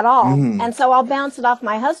at all. And so I'll bounce it off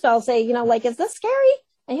my husband. I'll say, is this scary?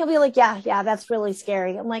 And he'll be like, yeah, that's really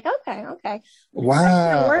scary. I'm like, okay.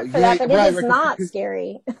 Wow. Work for that, but it is not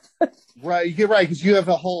scary. Right. You're right. Because you have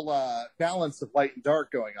a whole balance of light and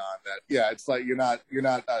dark going on it's like you're not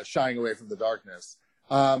shying away from the darkness.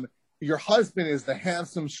 Your husband is the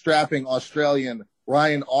handsome, strapping Australian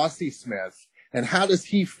Ryan Aussie Smith. And how does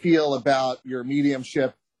he feel about your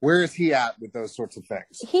mediumship? Where is he at with those sorts of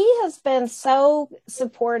things? He has been so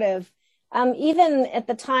supportive. Even at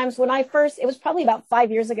the times when it was probably about 5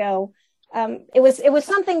 years ago. It was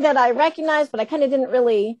something that I recognized, but I kind of didn't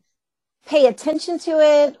really pay attention to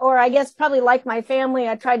it. Or I guess probably like my family,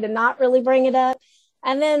 I tried to not really bring it up.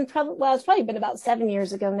 And then it's probably been about 7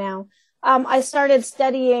 years ago now. I started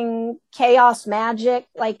studying chaos magic,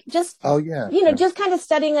 just kind of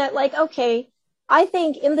studying it okay, I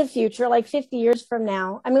think in the future, 50 years from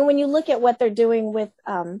now, I mean, when you look at what they're doing with,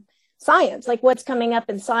 science, what's coming up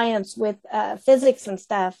in science with, physics and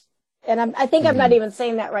stuff. And I think I'm not even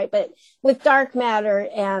saying that right, but with dark matter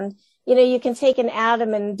and, you can take an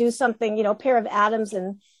atom and do something, pair of atoms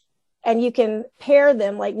and you can pair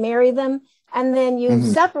them, marry them. And then you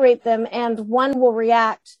separate them and one will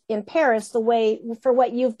react in Paris the way for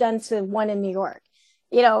what you've done to one in New York,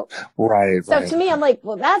 Right. So to me, I'm like,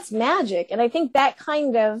 well, that's magic. And I think that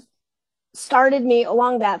kind of started me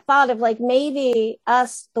along that thought of maybe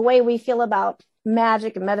us, the way we feel about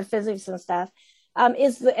magic and metaphysics and stuff,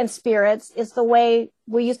 and spirits is the way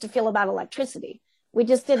we used to feel about electricity. We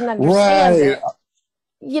just didn't understand it.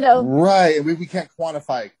 Right. We can't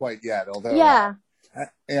quantify it quite yet, although. Yeah.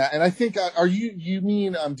 Yeah, and I think do you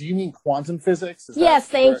mean quantum physics? Yes,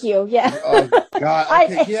 thank you. Yeah. Oh God.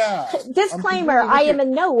 Okay, yeah. Disclaimer: I am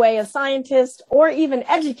in no way a scientist or even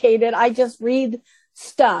educated. I just read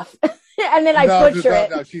stuff and then I butcher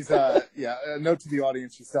it. No, she's a note to the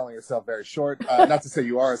audience: she's selling herself very short. Not to say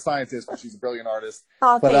you are a scientist, but she's a brilliant artist.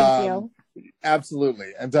 Oh, thank you.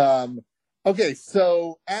 Absolutely, and okay,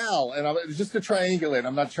 so Al, and just to triangulate,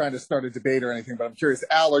 I'm not trying to start a debate or anything, but I'm curious,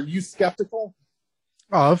 Al, are you skeptical?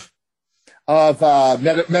 Of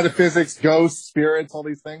metaphysics, ghosts, spirits, all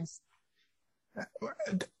these things?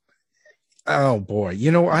 Oh boy,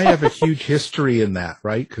 I have a huge history in that,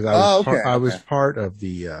 right? Because I was part of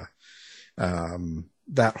the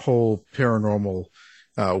that whole paranormal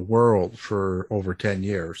world for over 10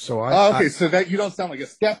 years. So so that you don't sound like a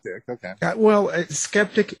skeptic. Okay.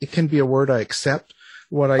 Skeptic, it can be a word I accept.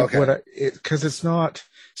 Because it's not,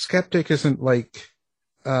 skeptic isn't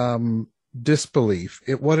disbelief.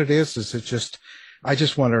 What it is it just, I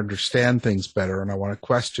just want to understand things better and I want to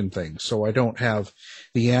question things. So I don't have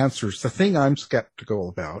the answers. The thing I'm skeptical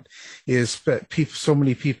about is that so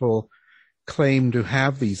many people claim to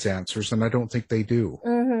have these answers and I don't think they do.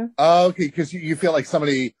 Okay. Because you feel like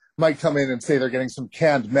somebody might come in and say they're getting some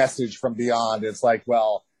canned message from beyond. It's like,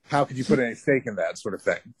 well, how could you put any stake in that sort of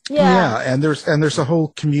thing? Yeah. And there's a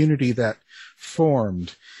whole community that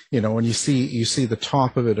formed, and you see the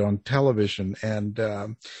top of it on television, and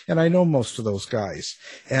I know most of those guys,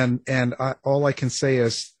 and all I can say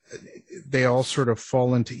is they all sort of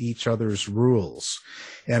fall into each other's rules,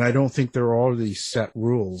 and I don't think there are all these set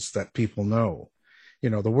rules that people know.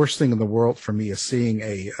 The worst thing in the world for me is seeing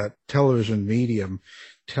a television medium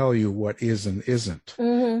tell you what is and isn't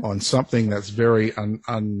on something that's very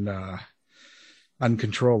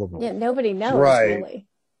uncontrollable. Yeah, nobody knows really.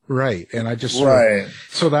 Right, and I just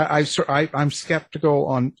so that I'm skeptical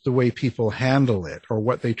on the way people handle it or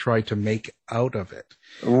what they try to make out of it.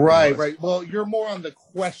 Right. Well, you're more on the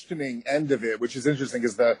questioning end of it, which is interesting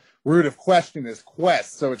because the root of question is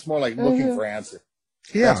quest, so it's more like looking for answers.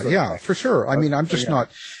 Yeah, for sure. I mean, I'm just not.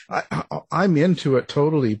 I'm into it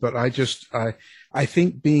totally, but I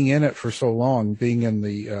think being in it for so long, being in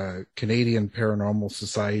the Canadian Paranormal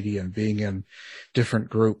Society and being in different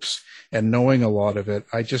groups and knowing a lot of it,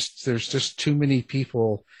 there's just too many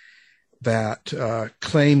people that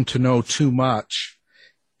claim to know too much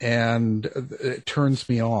and it turns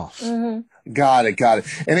me off. Mm-hmm. Got it.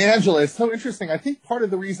 And Angela, it's so interesting. I think part of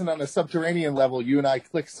the reason on a subterranean level you and I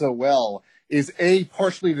click so well is A,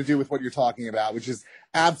 partially to do with what you're talking about, which is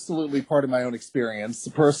absolutely part of my own experience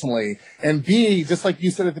personally. And B, just like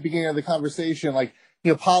you said at the beginning of the conversation, like,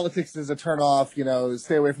 politics is a turnoff,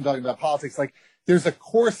 stay away from talking about politics. Like, there's a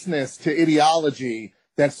coarseness to ideology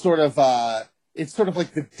that's sort of, it's sort of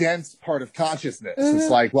like the dense part of consciousness. Mm-hmm. It's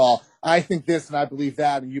like, well, I think this and I believe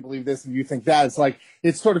that and you believe this and you think that. It's like,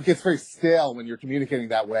 it sort of gets very stale when you're communicating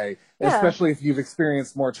that way, especially if you've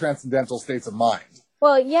experienced more transcendental states of mind.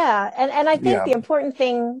 Well, yeah. And I think the important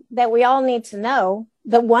thing that we all need to know,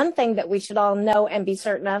 the one thing that we should all know and be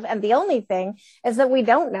certain of, and the only thing is that we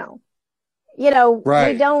don't know.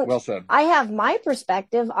 Right. We don't. Well said. I have my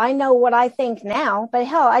perspective. I know what I think now, but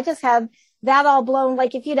hell, I just had that all blown.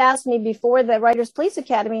 Like if you'd asked me before the Writers Police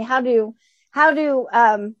Academy, how do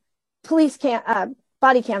police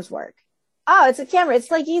body cams work? Oh, it's a camera. It's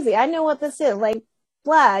like easy. I know what this is. Like,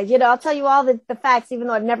 blah, I'll tell you all the facts, even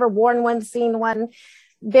though I've never worn one, seen one,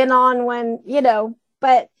 been on one,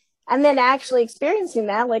 and then actually experiencing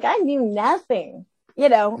that, like I knew nothing,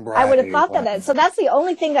 right, I would have thought that. So that's the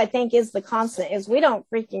only thing I think is the constant is we don't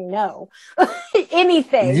freaking know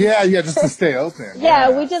anything. Yeah. Just to stay open.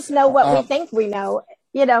 We just know what we think we know.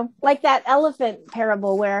 Like that elephant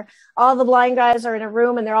parable where all the blind guys are in a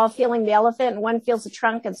room and they're all feeling the elephant and one feels the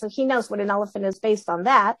trunk. And so he knows what an elephant is based on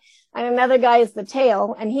that. And another guy is the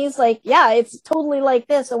tail. And he's like, yeah, it's totally like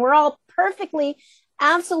this. And we're all perfectly,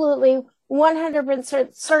 absolutely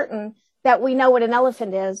 100% certain that we know what an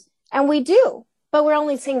elephant is. And we do, but we're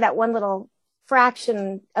only seeing that one little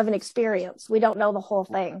fraction of an experience. We don't know the whole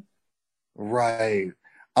thing. Right.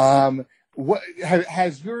 What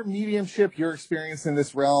has your mediumship, your experience in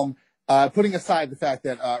this realm, putting aside the fact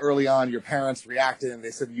that early on your parents reacted and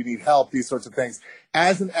they said you need help, these sorts of things,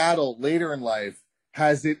 as an adult later in life,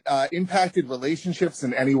 has it impacted relationships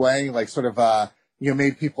in any way, like sort of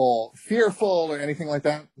made people fearful or anything like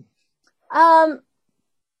that? I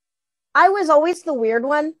was always the weird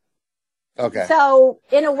one. Okay. So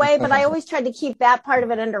in a way, but I always tried to keep that part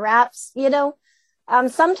of it under wraps,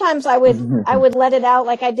 Sometimes I would let it out,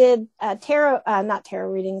 like I did not tarot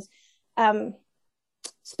readings,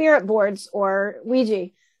 spirit boards or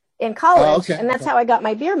Ouija in college. And that's how I got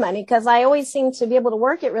my beer money, because I always seemed to be able to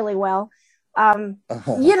work it really well. And that's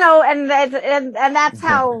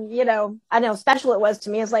how, I know special it was to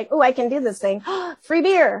me. It's like, oh, I can do this thing. Free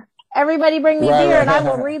beer. Everybody bring me beer and I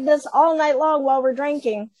will read this all night long while we're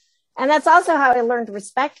drinking. And that's also how I learned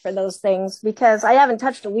respect for those things, because I haven't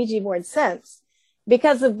touched a Ouija board since.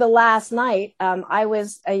 Because of the last night, I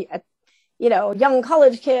was a young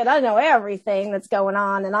college kid. I know everything that's going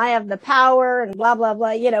on and I have the power and blah, blah,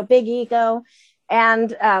 blah, big ego.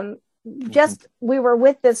 And we were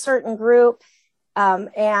with this certain group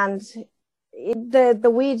and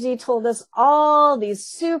the Ouija told us all these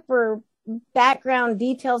super background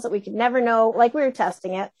details that we could never know, like we were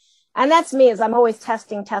testing it. And that's me, is I'm always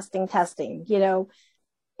testing.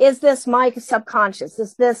 Is this my subconscious?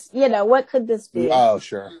 Is this, what could this be? Oh,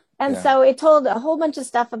 sure. And so it told a whole bunch of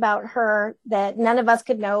stuff about her that none of us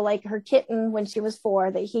could know, like her kitten when she was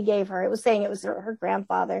 4 that he gave her. It was saying it was her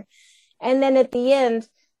grandfather. And then at the end,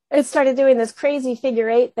 it started doing this crazy figure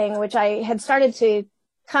 8 thing, which I had started to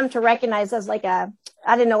come to recognize as like a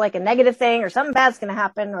negative thing or something bad's going to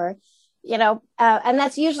happen or, and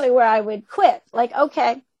that's usually where I would quit. Like,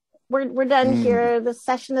 okay, we're done here. The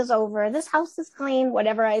session is over. This house is clean,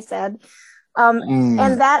 whatever I said.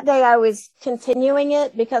 And that day I was continuing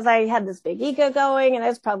it because I had this big ego going and I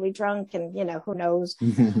was probably drunk and, who knows.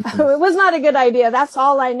 It was not a good idea. That's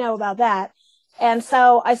all I know about that. And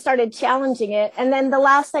so I started challenging it. And then the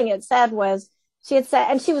last thing it said was, she had said,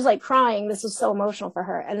 and she was like crying. This was so emotional for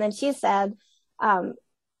her. And then she said,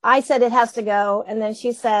 I said it has to go. And then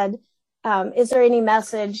she said, is there any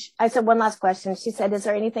message? I said, one last question. She said, is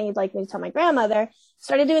there anything you'd like me to tell my grandmother?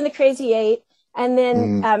 Started doing the crazy 8. And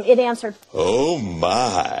then it answered, oh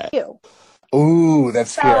my. Ooh,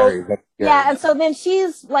 that's scary. That's scary. Yeah. And so then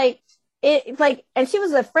she's like, and she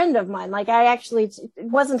was a friend of mine. Like it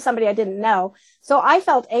wasn't somebody I didn't know. So I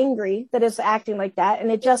felt angry that it's acting like that.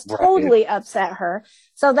 And it just totally upset her.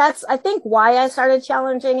 So that's, I think, why I started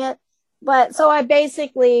challenging it. But so I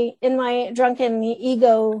basically, in my drunken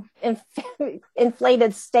ego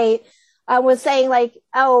inflated state, I was saying like,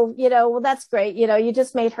 oh, well, that's great. You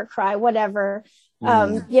just made her cry, whatever.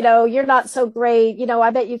 You're not so great. I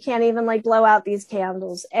bet you can't even like blow out these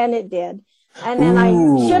candles. And it did. And then I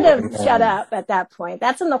should have shut up at that point.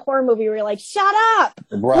 That's in the horror movie where you're like, shut up.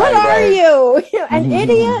 What are you? An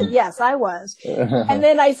idiot? Yes, I was. And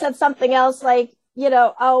then I said something else like,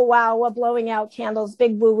 oh, wow, well, blowing out candles,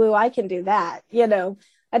 big woo woo, I can do that.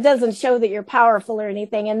 It doesn't show that you're powerful or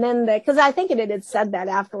anything. And then because I think it had said that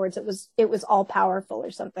afterwards, it was all powerful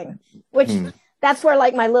or something, which that's where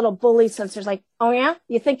like my little bully sensor's like, oh yeah,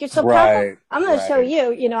 you think you're so powerful? I'm going to show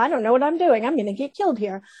you, I don't know what I'm doing. I'm going to get killed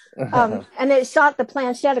here. And it shot the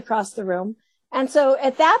planchette across the room. And so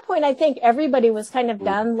at that point, I think everybody was kind of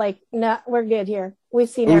done. Like, no, we're good here. We've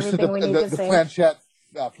seen everything we need to say. The planchette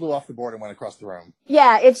flew off the board and went across the room.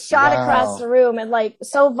 Yeah, it shot across the room and like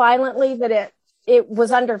so violently that it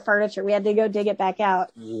was under furniture. We had to go dig it back out.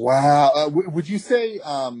 Wow. Would you say,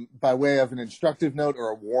 by way of an instructive note or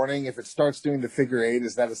a warning, if it starts doing the figure eight,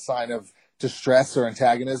 is that a sign of distress or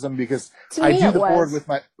antagonism? Because I do the board with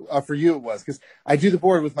my, for you it was, because I do the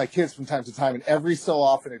board with my kids from time to time, and every so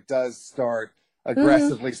often it does start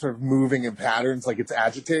aggressively sort of moving in patterns, like it's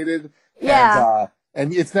agitated. Yeah.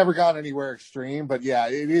 And it's never gone anywhere extreme, but yeah,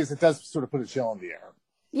 it does sort of put a chill in the air.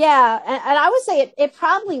 Yeah, and I would say it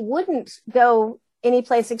probably wouldn't go any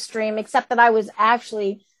place extreme, except that I was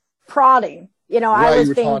actually prodding. I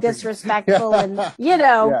was being disrespectful and,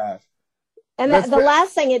 Yeah. And the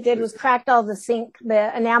last thing it did was cracked all the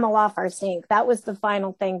enamel off our sink. That was the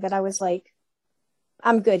final thing that I was like,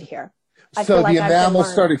 I'm good here. So the enamel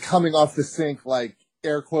started coming off the sink, like,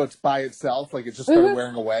 air quotes, by itself, like it just started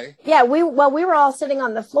wearing away? Yeah, we were all sitting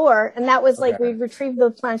on the floor, and that was like, we retrieved the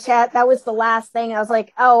planchette. That was the last thing. I was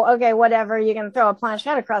like, oh, okay, whatever. You're going to throw a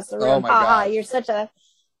planchette across the room. You're such a,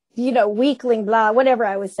 weakling, blah, whatever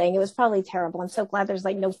I was saying. It was probably terrible. I'm so glad there's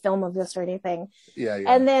like no film of this or anything. Yeah.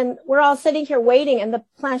 And then we're all sitting here waiting, and the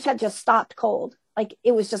planchette just stopped cold. Like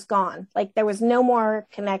it was just gone. Like there was no more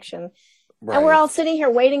connection. Right. And we're all sitting here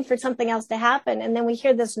waiting for something else to happen. And then we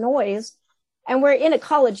hear this noise. And we're in a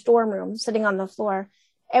college dorm room sitting on the floor,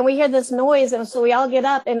 and we hear this noise. And so we all get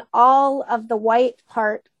up, and all of the white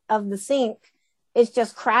part of the sink is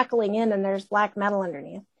just crackling in, and there's black metal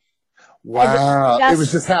underneath. Wow. It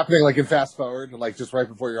was just happening like in fast forward, like just right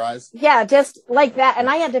before your eyes. Yeah, just like that. And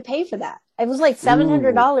I had to pay for that. It was like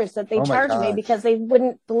 $700 that they charged me because they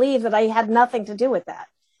wouldn't believe that I had nothing to do with that.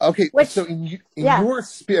 Okay, so in your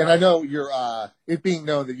spirit, and I know you're, it being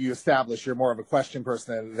known that you establish you're more of a question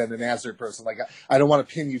person than an answered person. Like, I don't want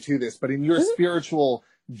to pin you to this, but in your spiritual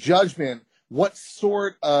judgment, what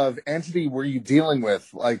sort of entity were you dealing with?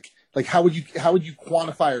 Like how would you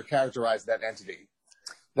quantify or characterize that entity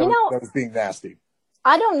that was being nasty?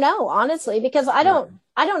 I don't know, honestly, because I don't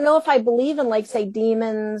know if I believe in, like, say,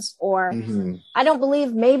 demons, or I don't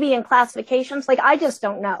believe maybe in classifications. Like, I just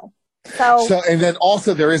don't know. So, and then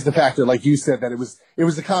also there is the factor, like you said, that it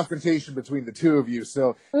was a confrontation between the two of you.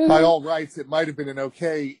 So by all rights, it might have been an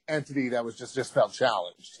okay entity that was just felt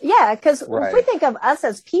challenged. Yeah, because if we think of us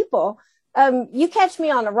as people, you catch me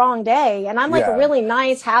on the wrong day, and I'm like a really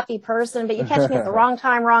nice, happy person, but you catch me at the wrong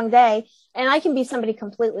time, wrong day, and I can be somebody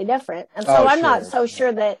completely different. And so I'm not so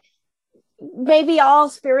sure that maybe all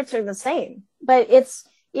spirits are the same, but it's,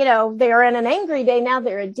 they're in an angry day, now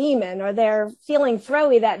they're a demon, or they're feeling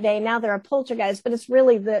throwy that day, now they're a poltergeist, but it's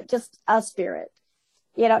really just a spirit.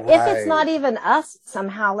 If it's not even us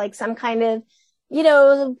somehow, like some kind of,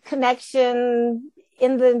 connection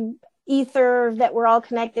in the ether that we're all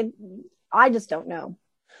connected, I just don't know.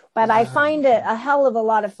 But I find it a hell of a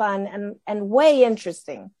lot of fun and way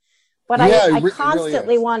interesting. But I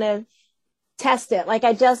constantly want to test it. Like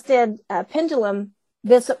I just did a pendulum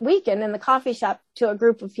this weekend in the coffee shop to a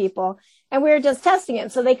group of people, and we were just testing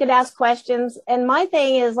it so they could ask questions. And my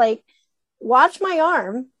thing is, like, watch my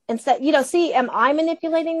arm and say, see, am I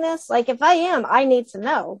manipulating this? Like, if I am, I need to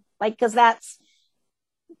know, like, because that's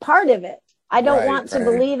part of it. I don't want to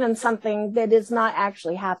believe in something that is not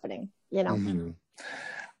actually happening, Do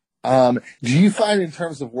you find, in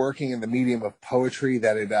terms of working in the medium of poetry,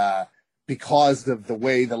 that it, because of the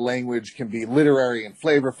way the language can be literary and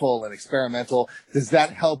flavorful and experimental, does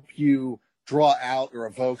that help you draw out or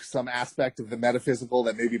evoke some aspect of the metaphysical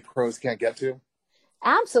that maybe prose can't get to?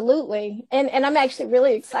 Absolutely. And I'm actually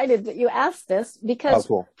really excited that you asked this, because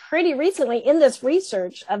pretty recently in this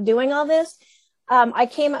research of doing all this, I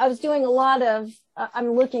was doing a lot of,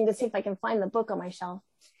 I'm looking to see if I can find the book on my shelf.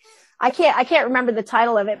 I can't remember the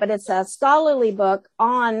title of it, but it's a scholarly book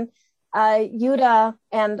on Yuta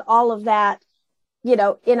and all of that, in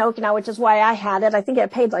Okinawa, which is why I had it. I think I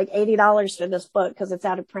paid like $80 for this book because it's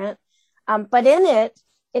out of print. But in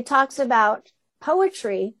it talks about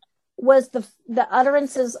poetry was the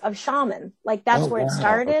utterances of shaman. Like that's where it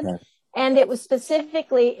started. Okay. And it was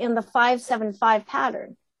specifically in the 5-7-5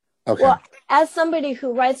 pattern. Okay. Well, as somebody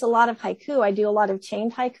who writes a lot of haiku, I do a lot of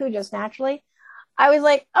chained haiku just naturally. I was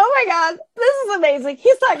like, oh my God, this is amazing.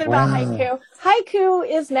 He's talking about haiku. Haiku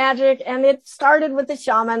is magic, and it started with the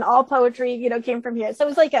shaman. All poetry, came from here. So it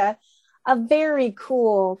was like a very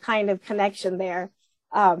cool kind of connection there.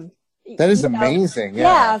 That is amazing.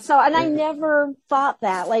 Yeah. So, and I never thought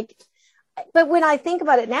that, but when I think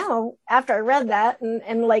about it now, after I read that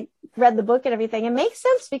and like read the book and everything, it makes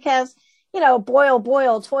sense because,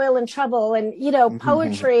 boil, toil and trouble, and,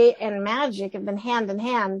 poetry and magic have been hand in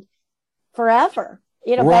hand forever,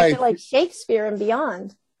 back to like Shakespeare and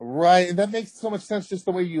beyond. Right. And that makes so much sense just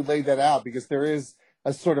the way you laid that out, because there is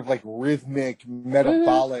a sort of like rhythmic,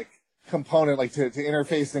 metabolic component, like to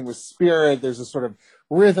interfacing with spirit. There's a sort of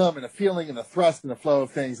rhythm and a feeling and a thrust and a flow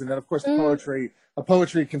of things. And then of course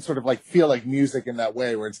poetry can sort of like feel like music in that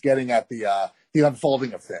way, where it's getting at the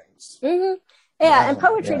unfolding of things. Yeah, and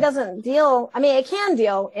poetry doesn't deal, it can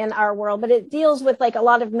deal in our world, but it deals with like a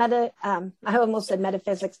lot of I almost said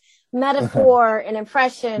metaphysics, metaphor and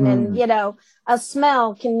impression, and, a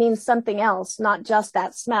smell can mean something else, not just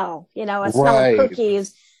that smell. A smell of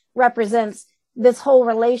cookies represents this whole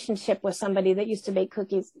relationship with somebody that used to bake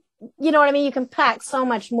cookies. You know what I mean? You can pack so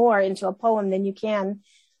much more into a poem than you can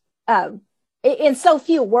in so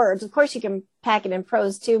few words. Of course, you can pack it in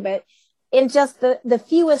prose too, but in just the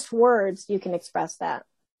fewest words, you can express that.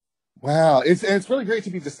 Wow. It's really great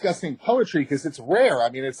to be discussing poetry because it's rare.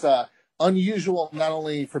 It's unusual not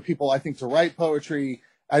only for people, I think, to write poetry.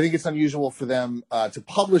 I think it's unusual for them to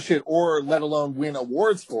publish it or let alone win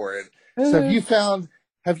awards for it. So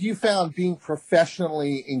have you found being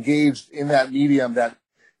professionally engaged in that medium that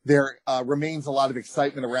there remains a lot of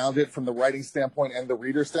excitement around it from the writing standpoint and the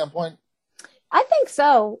reader standpoint? I think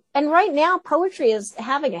so. And right now, poetry is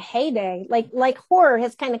having a heyday. Like horror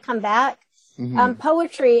has kind of come back.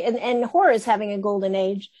 Poetry and horror is having a golden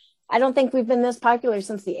age. I don't think we've been this popular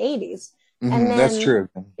since the 80s. And then, that's true.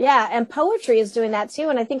 Yeah, and poetry is doing that too.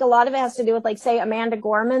 And I think a lot of it has to do with, like, say, Amanda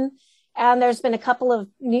Gorman. And there's been a couple of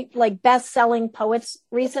like best-selling poets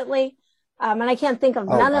recently. And I can't think of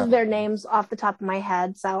none of their names off the top of my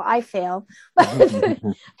head, so I fail.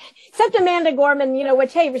 Except Amanda Gorman,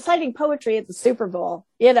 which, hey, reciting poetry at the Super Bowl.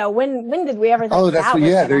 When did we ever think that was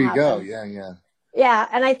there you happen? go. Yeah. Yeah,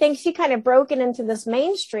 and I think she kind of broke it into this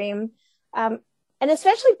mainstream. And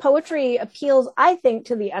especially poetry appeals, I think,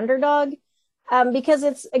 to the underdog. Because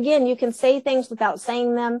it's, again, you can say things without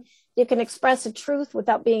saying them. You can express a truth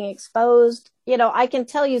without being exposed. I can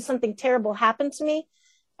tell you something terrible happened to me,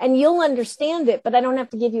 and you'll understand it, but I don't have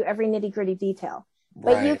to give you every nitty-gritty detail.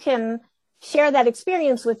 Right. But you can share that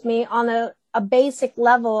experience with me on a basic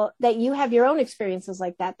level that you have your own experiences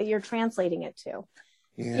like that you're translating it to.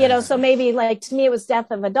 Yeah. So maybe, like, to me it was death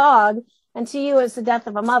of a dog, and to you it's the death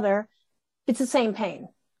of a mother. It's the same pain,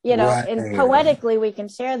 right. And poetically we can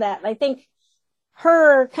share that. And I think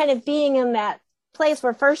her kind of being in that place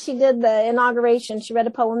where first she did the inauguration, she read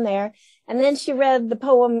a poem there, and then she read the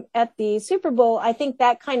poem at the Super Bowl. I think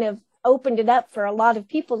that kind of opened it up for a lot of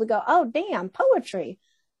people to go, oh, damn, poetry.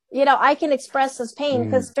 I can express this pain,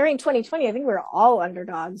 because during 2020, I think we were all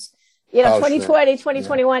underdogs. 2020,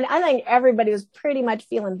 2021, I think everybody was pretty much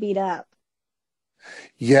feeling beat up.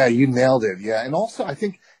 Yeah, you nailed it. Yeah. And also, I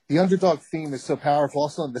think the underdog theme is so powerful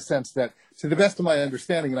also in the sense that, to the best of my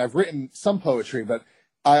understanding, and I've written some poetry, but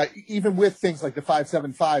even with things like the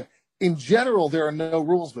 575, in general, there are no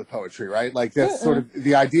rules with poetry, right? Like, that's sort of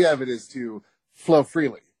the idea of it, is to flow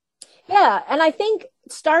freely. Yeah. And I think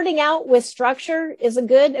starting out with structure is and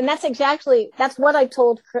that's what I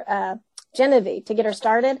told Genevieve to get her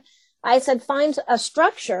started. I said, find a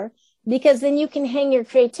structure, because then you can hang your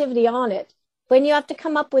creativity on it. When you have to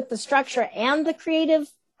come up with the structure and the creative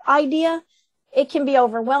idea, it can be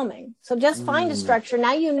overwhelming. So just find a structure.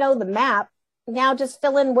 Now you know the map. Now just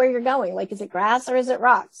fill in where you're going. Like, is it grass or is it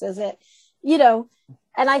rocks? Is it,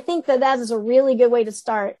 and I think that is a really good way to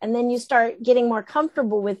start. And then you start getting more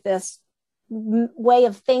comfortable with this way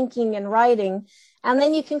of thinking and writing. And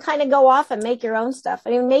then you can kind of go off and make your own stuff.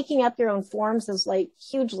 Making up your own forms is, like,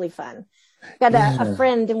 hugely fun. Got a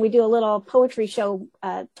friend, and we do a little poetry show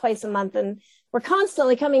twice a month, and we're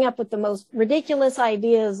constantly coming up with the most ridiculous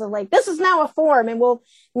ideas of, like, this is now a form, and we'll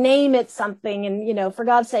name it something. And, for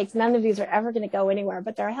God's sakes, none of these are ever going to go anywhere,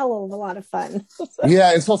 but they're a hell of a lot of fun.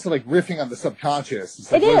 Yeah, it's also like riffing on the subconscious.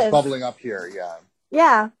 It's like, what's bubbling up here? Yeah.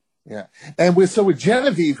 Yeah. Yeah. And with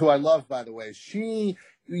Genevieve, who I love, by the way,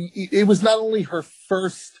 it was not only her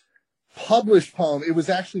first published poem, it was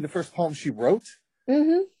actually the first poem she wrote.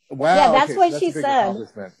 Mm-hmm. Wow. Yeah, that's what she said.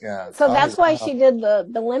 Yeah. So that's why she did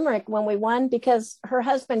the limerick when we won, because her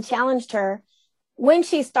husband challenged her. When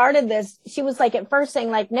she started this, she was, like, at first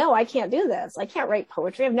saying, like, no, I can't do this. I can't write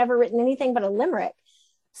poetry. I've never written anything but a limerick.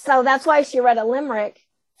 So that's why she read a limerick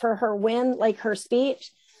for her win, like her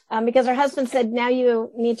speech, because her husband said, now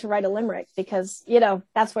you need to write a limerick because,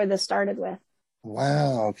 that's where this started with.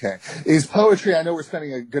 Wow. Okay. Is poetry, I know we're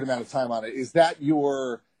spending a good amount of time on it. Is that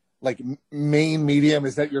your main medium?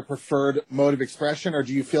 Is that your preferred mode of expression, or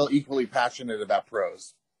do you feel equally passionate about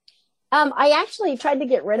prose? I actually tried to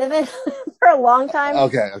get rid of it for a long time.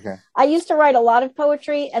 Okay. I used to write a lot of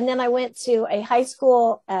poetry, and then I went to a high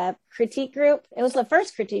school critique group. It was the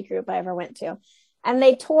first critique group I ever went to. And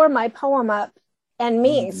they tore my poem up and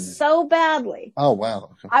me so badly. Oh, wow.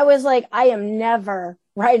 Okay. I was like, I am never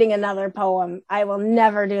writing another poem. I will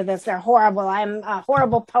never do this. They're horrible. I'm a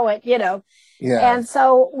horrible poet, Yeah. And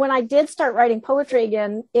so when I did start writing poetry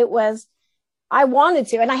again, I wanted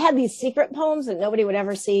to, and I had these secret poems that nobody would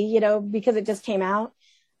ever see, because it just came out.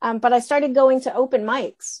 But I started going to open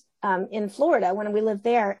mics in Florida when we lived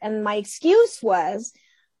there. And my excuse was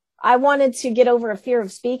I wanted to get over a fear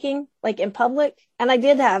of speaking, like in public. And I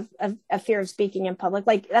did have a fear of speaking in public.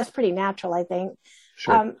 Like that's pretty natural, I think.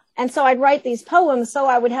 Sure. And so I'd write these poems so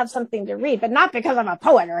I would have something to read, but not because I'm a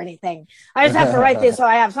poet or anything. I just have to write these so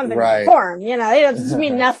I have something to perform. They just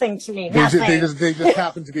mean nothing to me. They just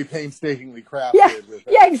happen to be painstakingly crafted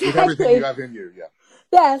exactly. with everything you have in you. Yeah.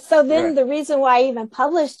 Yeah. So then the reason why I even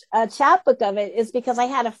published a chapbook of it is because I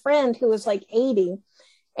had a friend who was like 80,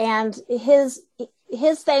 and his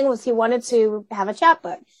thing was he wanted to have a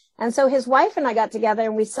chapbook. And so his wife and I got together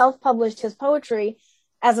and we self-published his poetry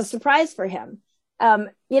as a surprise for him.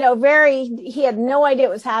 He had no idea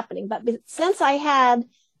what was happening, but since I had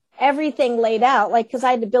everything laid out, cause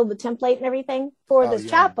I had to build the template and everything for this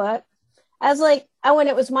chapbook, I was like, when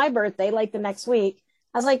it was my birthday, like the next week,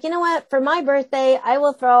 I was like, you know what, for my birthday, I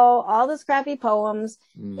will throw all the crappy poems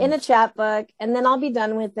in a chapbook and then I'll be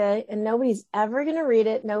done with it. And nobody's ever going to read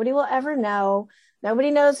it. Nobody will ever know.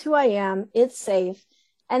 Nobody knows who I am. It's safe.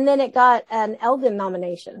 And then it got an Elgin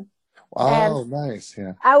nomination. Oh, nice.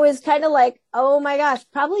 Yeah. I was kind of like, oh my gosh,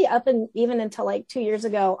 probably even until like 2 years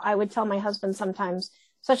ago, I would tell my husband sometimes,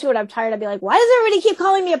 especially when I'm tired, I'd be like, why does everybody keep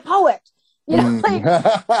calling me a poet? And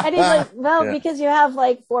he's like, well, because you have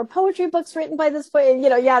like 4 poetry books written by this poet,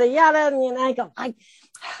 yada, yada. And I go, I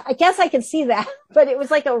guess I can see that, but it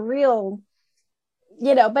was like a real,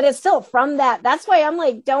 but it's still from that. That's why I'm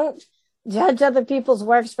like, don't judge other people's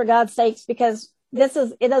works for God's sakes, because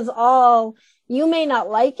it is all, you may not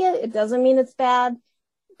like it. It doesn't mean it's bad,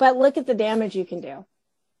 but look at the damage you can do.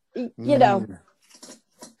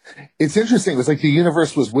 It's interesting. It was like the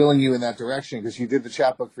universe was willing you in that direction because you did the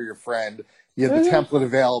chapbook for your friend. You had the template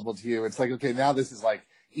available to you. It's like, okay, now this is like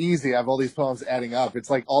easy. I have all these poems adding up. It's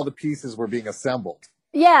like all the pieces were being assembled.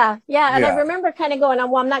 Yeah. And I remember kind of going,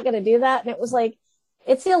 well, I'm not going to do that. And it was like,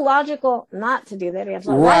 it's illogical not to do that. Like,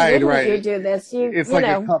 why wouldn't you do this? It's like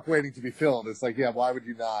a cup waiting to be filled. It's like, why would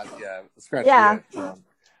you not? Scratch the itch.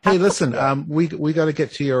 Hey, listen, we got to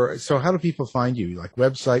get to so how do people find you? Like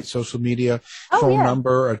website, social media, phone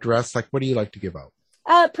number, address? Like, what do you like to give out?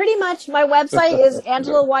 Pretty much my website is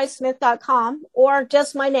AngelaYSmith.com, or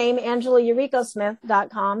just my name,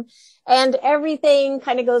 AngelaEuricoSmith.com. And everything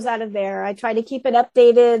kind of goes out of there. I try to keep it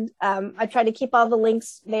updated. I try to keep all the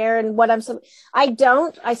links there and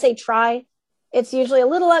I say try. It's usually a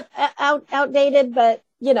little outdated, but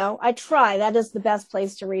I try. That is the best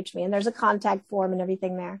place to reach me. And there's a contact form and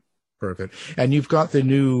everything there. Perfect. And you've got the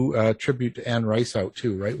new tribute to Anne Rice out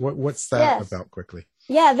too, right? What's that about quickly?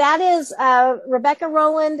 Yeah, that is Rebecca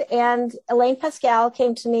Rowland and Elaine Pascal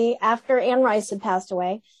came to me after Anne Rice had passed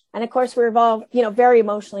away. And of course, we were all, very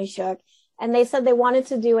emotionally shook. And they said they wanted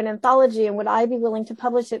to do an anthology and would I be willing to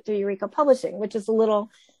publish it through Eureka Publishing, which is a little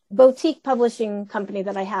boutique publishing company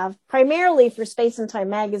that I have primarily for Space and Time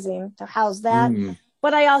magazine to house that.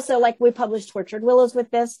 But I also, we published Tortured Willows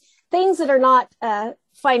with this. Things that are not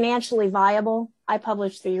financially viable, I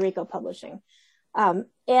published through Eureka Publishing.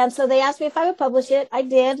 And so they asked me if I would publish it. I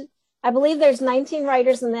did. I believe there's 19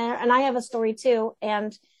 writers in there, and I have a story too.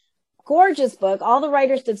 And gorgeous book. All the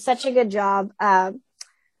writers did such a good job.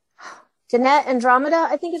 Jeanette Andromeda,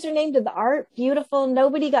 I think is her name, did the art. Beautiful.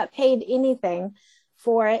 Nobody got paid anything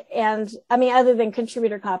for it. And other than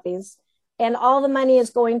contributor copies. And all the money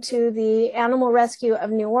is going to the Animal Rescue of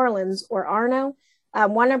New Orleans, or ARNO.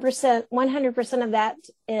 100% of that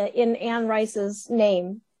in Anne Rice's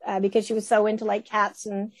name, because she was so into cats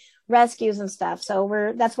and rescues and stuff.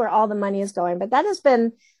 So that's where all the money is going. But that has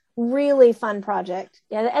been really fun project,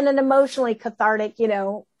 and an emotionally cathartic,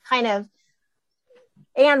 kind of.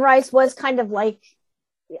 Anne Rice was kind of like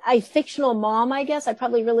a fictional mom, I guess. I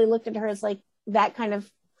probably really looked at her as that kind of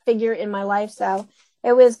figure in my life. So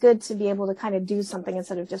it was good to be able to kind of do something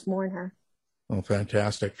instead of just mourn her. Oh,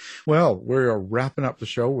 fantastic. Well, we're wrapping up the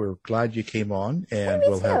show. We're glad you came on, and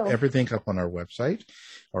we'll have everything up on our website.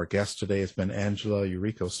 Our guest today has been Angela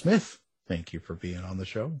Yuriko Smith. Thank you for being on the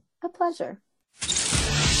show. A pleasure.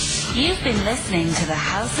 You've been listening to the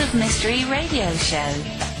House of Mystery radio show.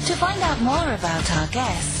 To find out more about our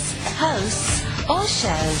guests, hosts, or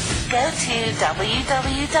shows, go to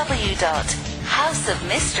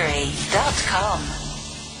www.houseofmystery.com.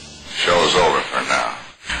 Show's over for now.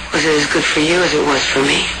 Was it as good for you as it was for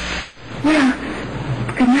me? Well,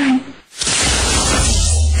 good night.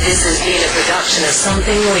 This has been a production of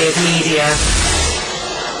Something Weird Media.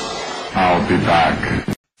 I'll be back.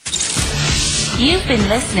 You've been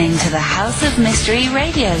listening to the House of Mystery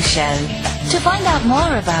radio show. To find out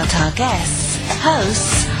more about our guests,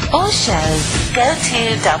 hosts, or shows, go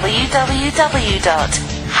to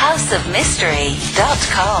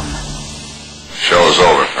www.houseofmystery.com. Show's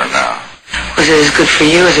over for now. Was it as good for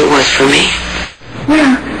you as it was for me?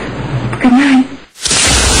 Well, good night.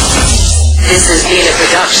 This has been a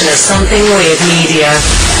production of Something Weird Media.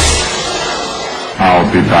 I'll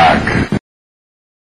be back.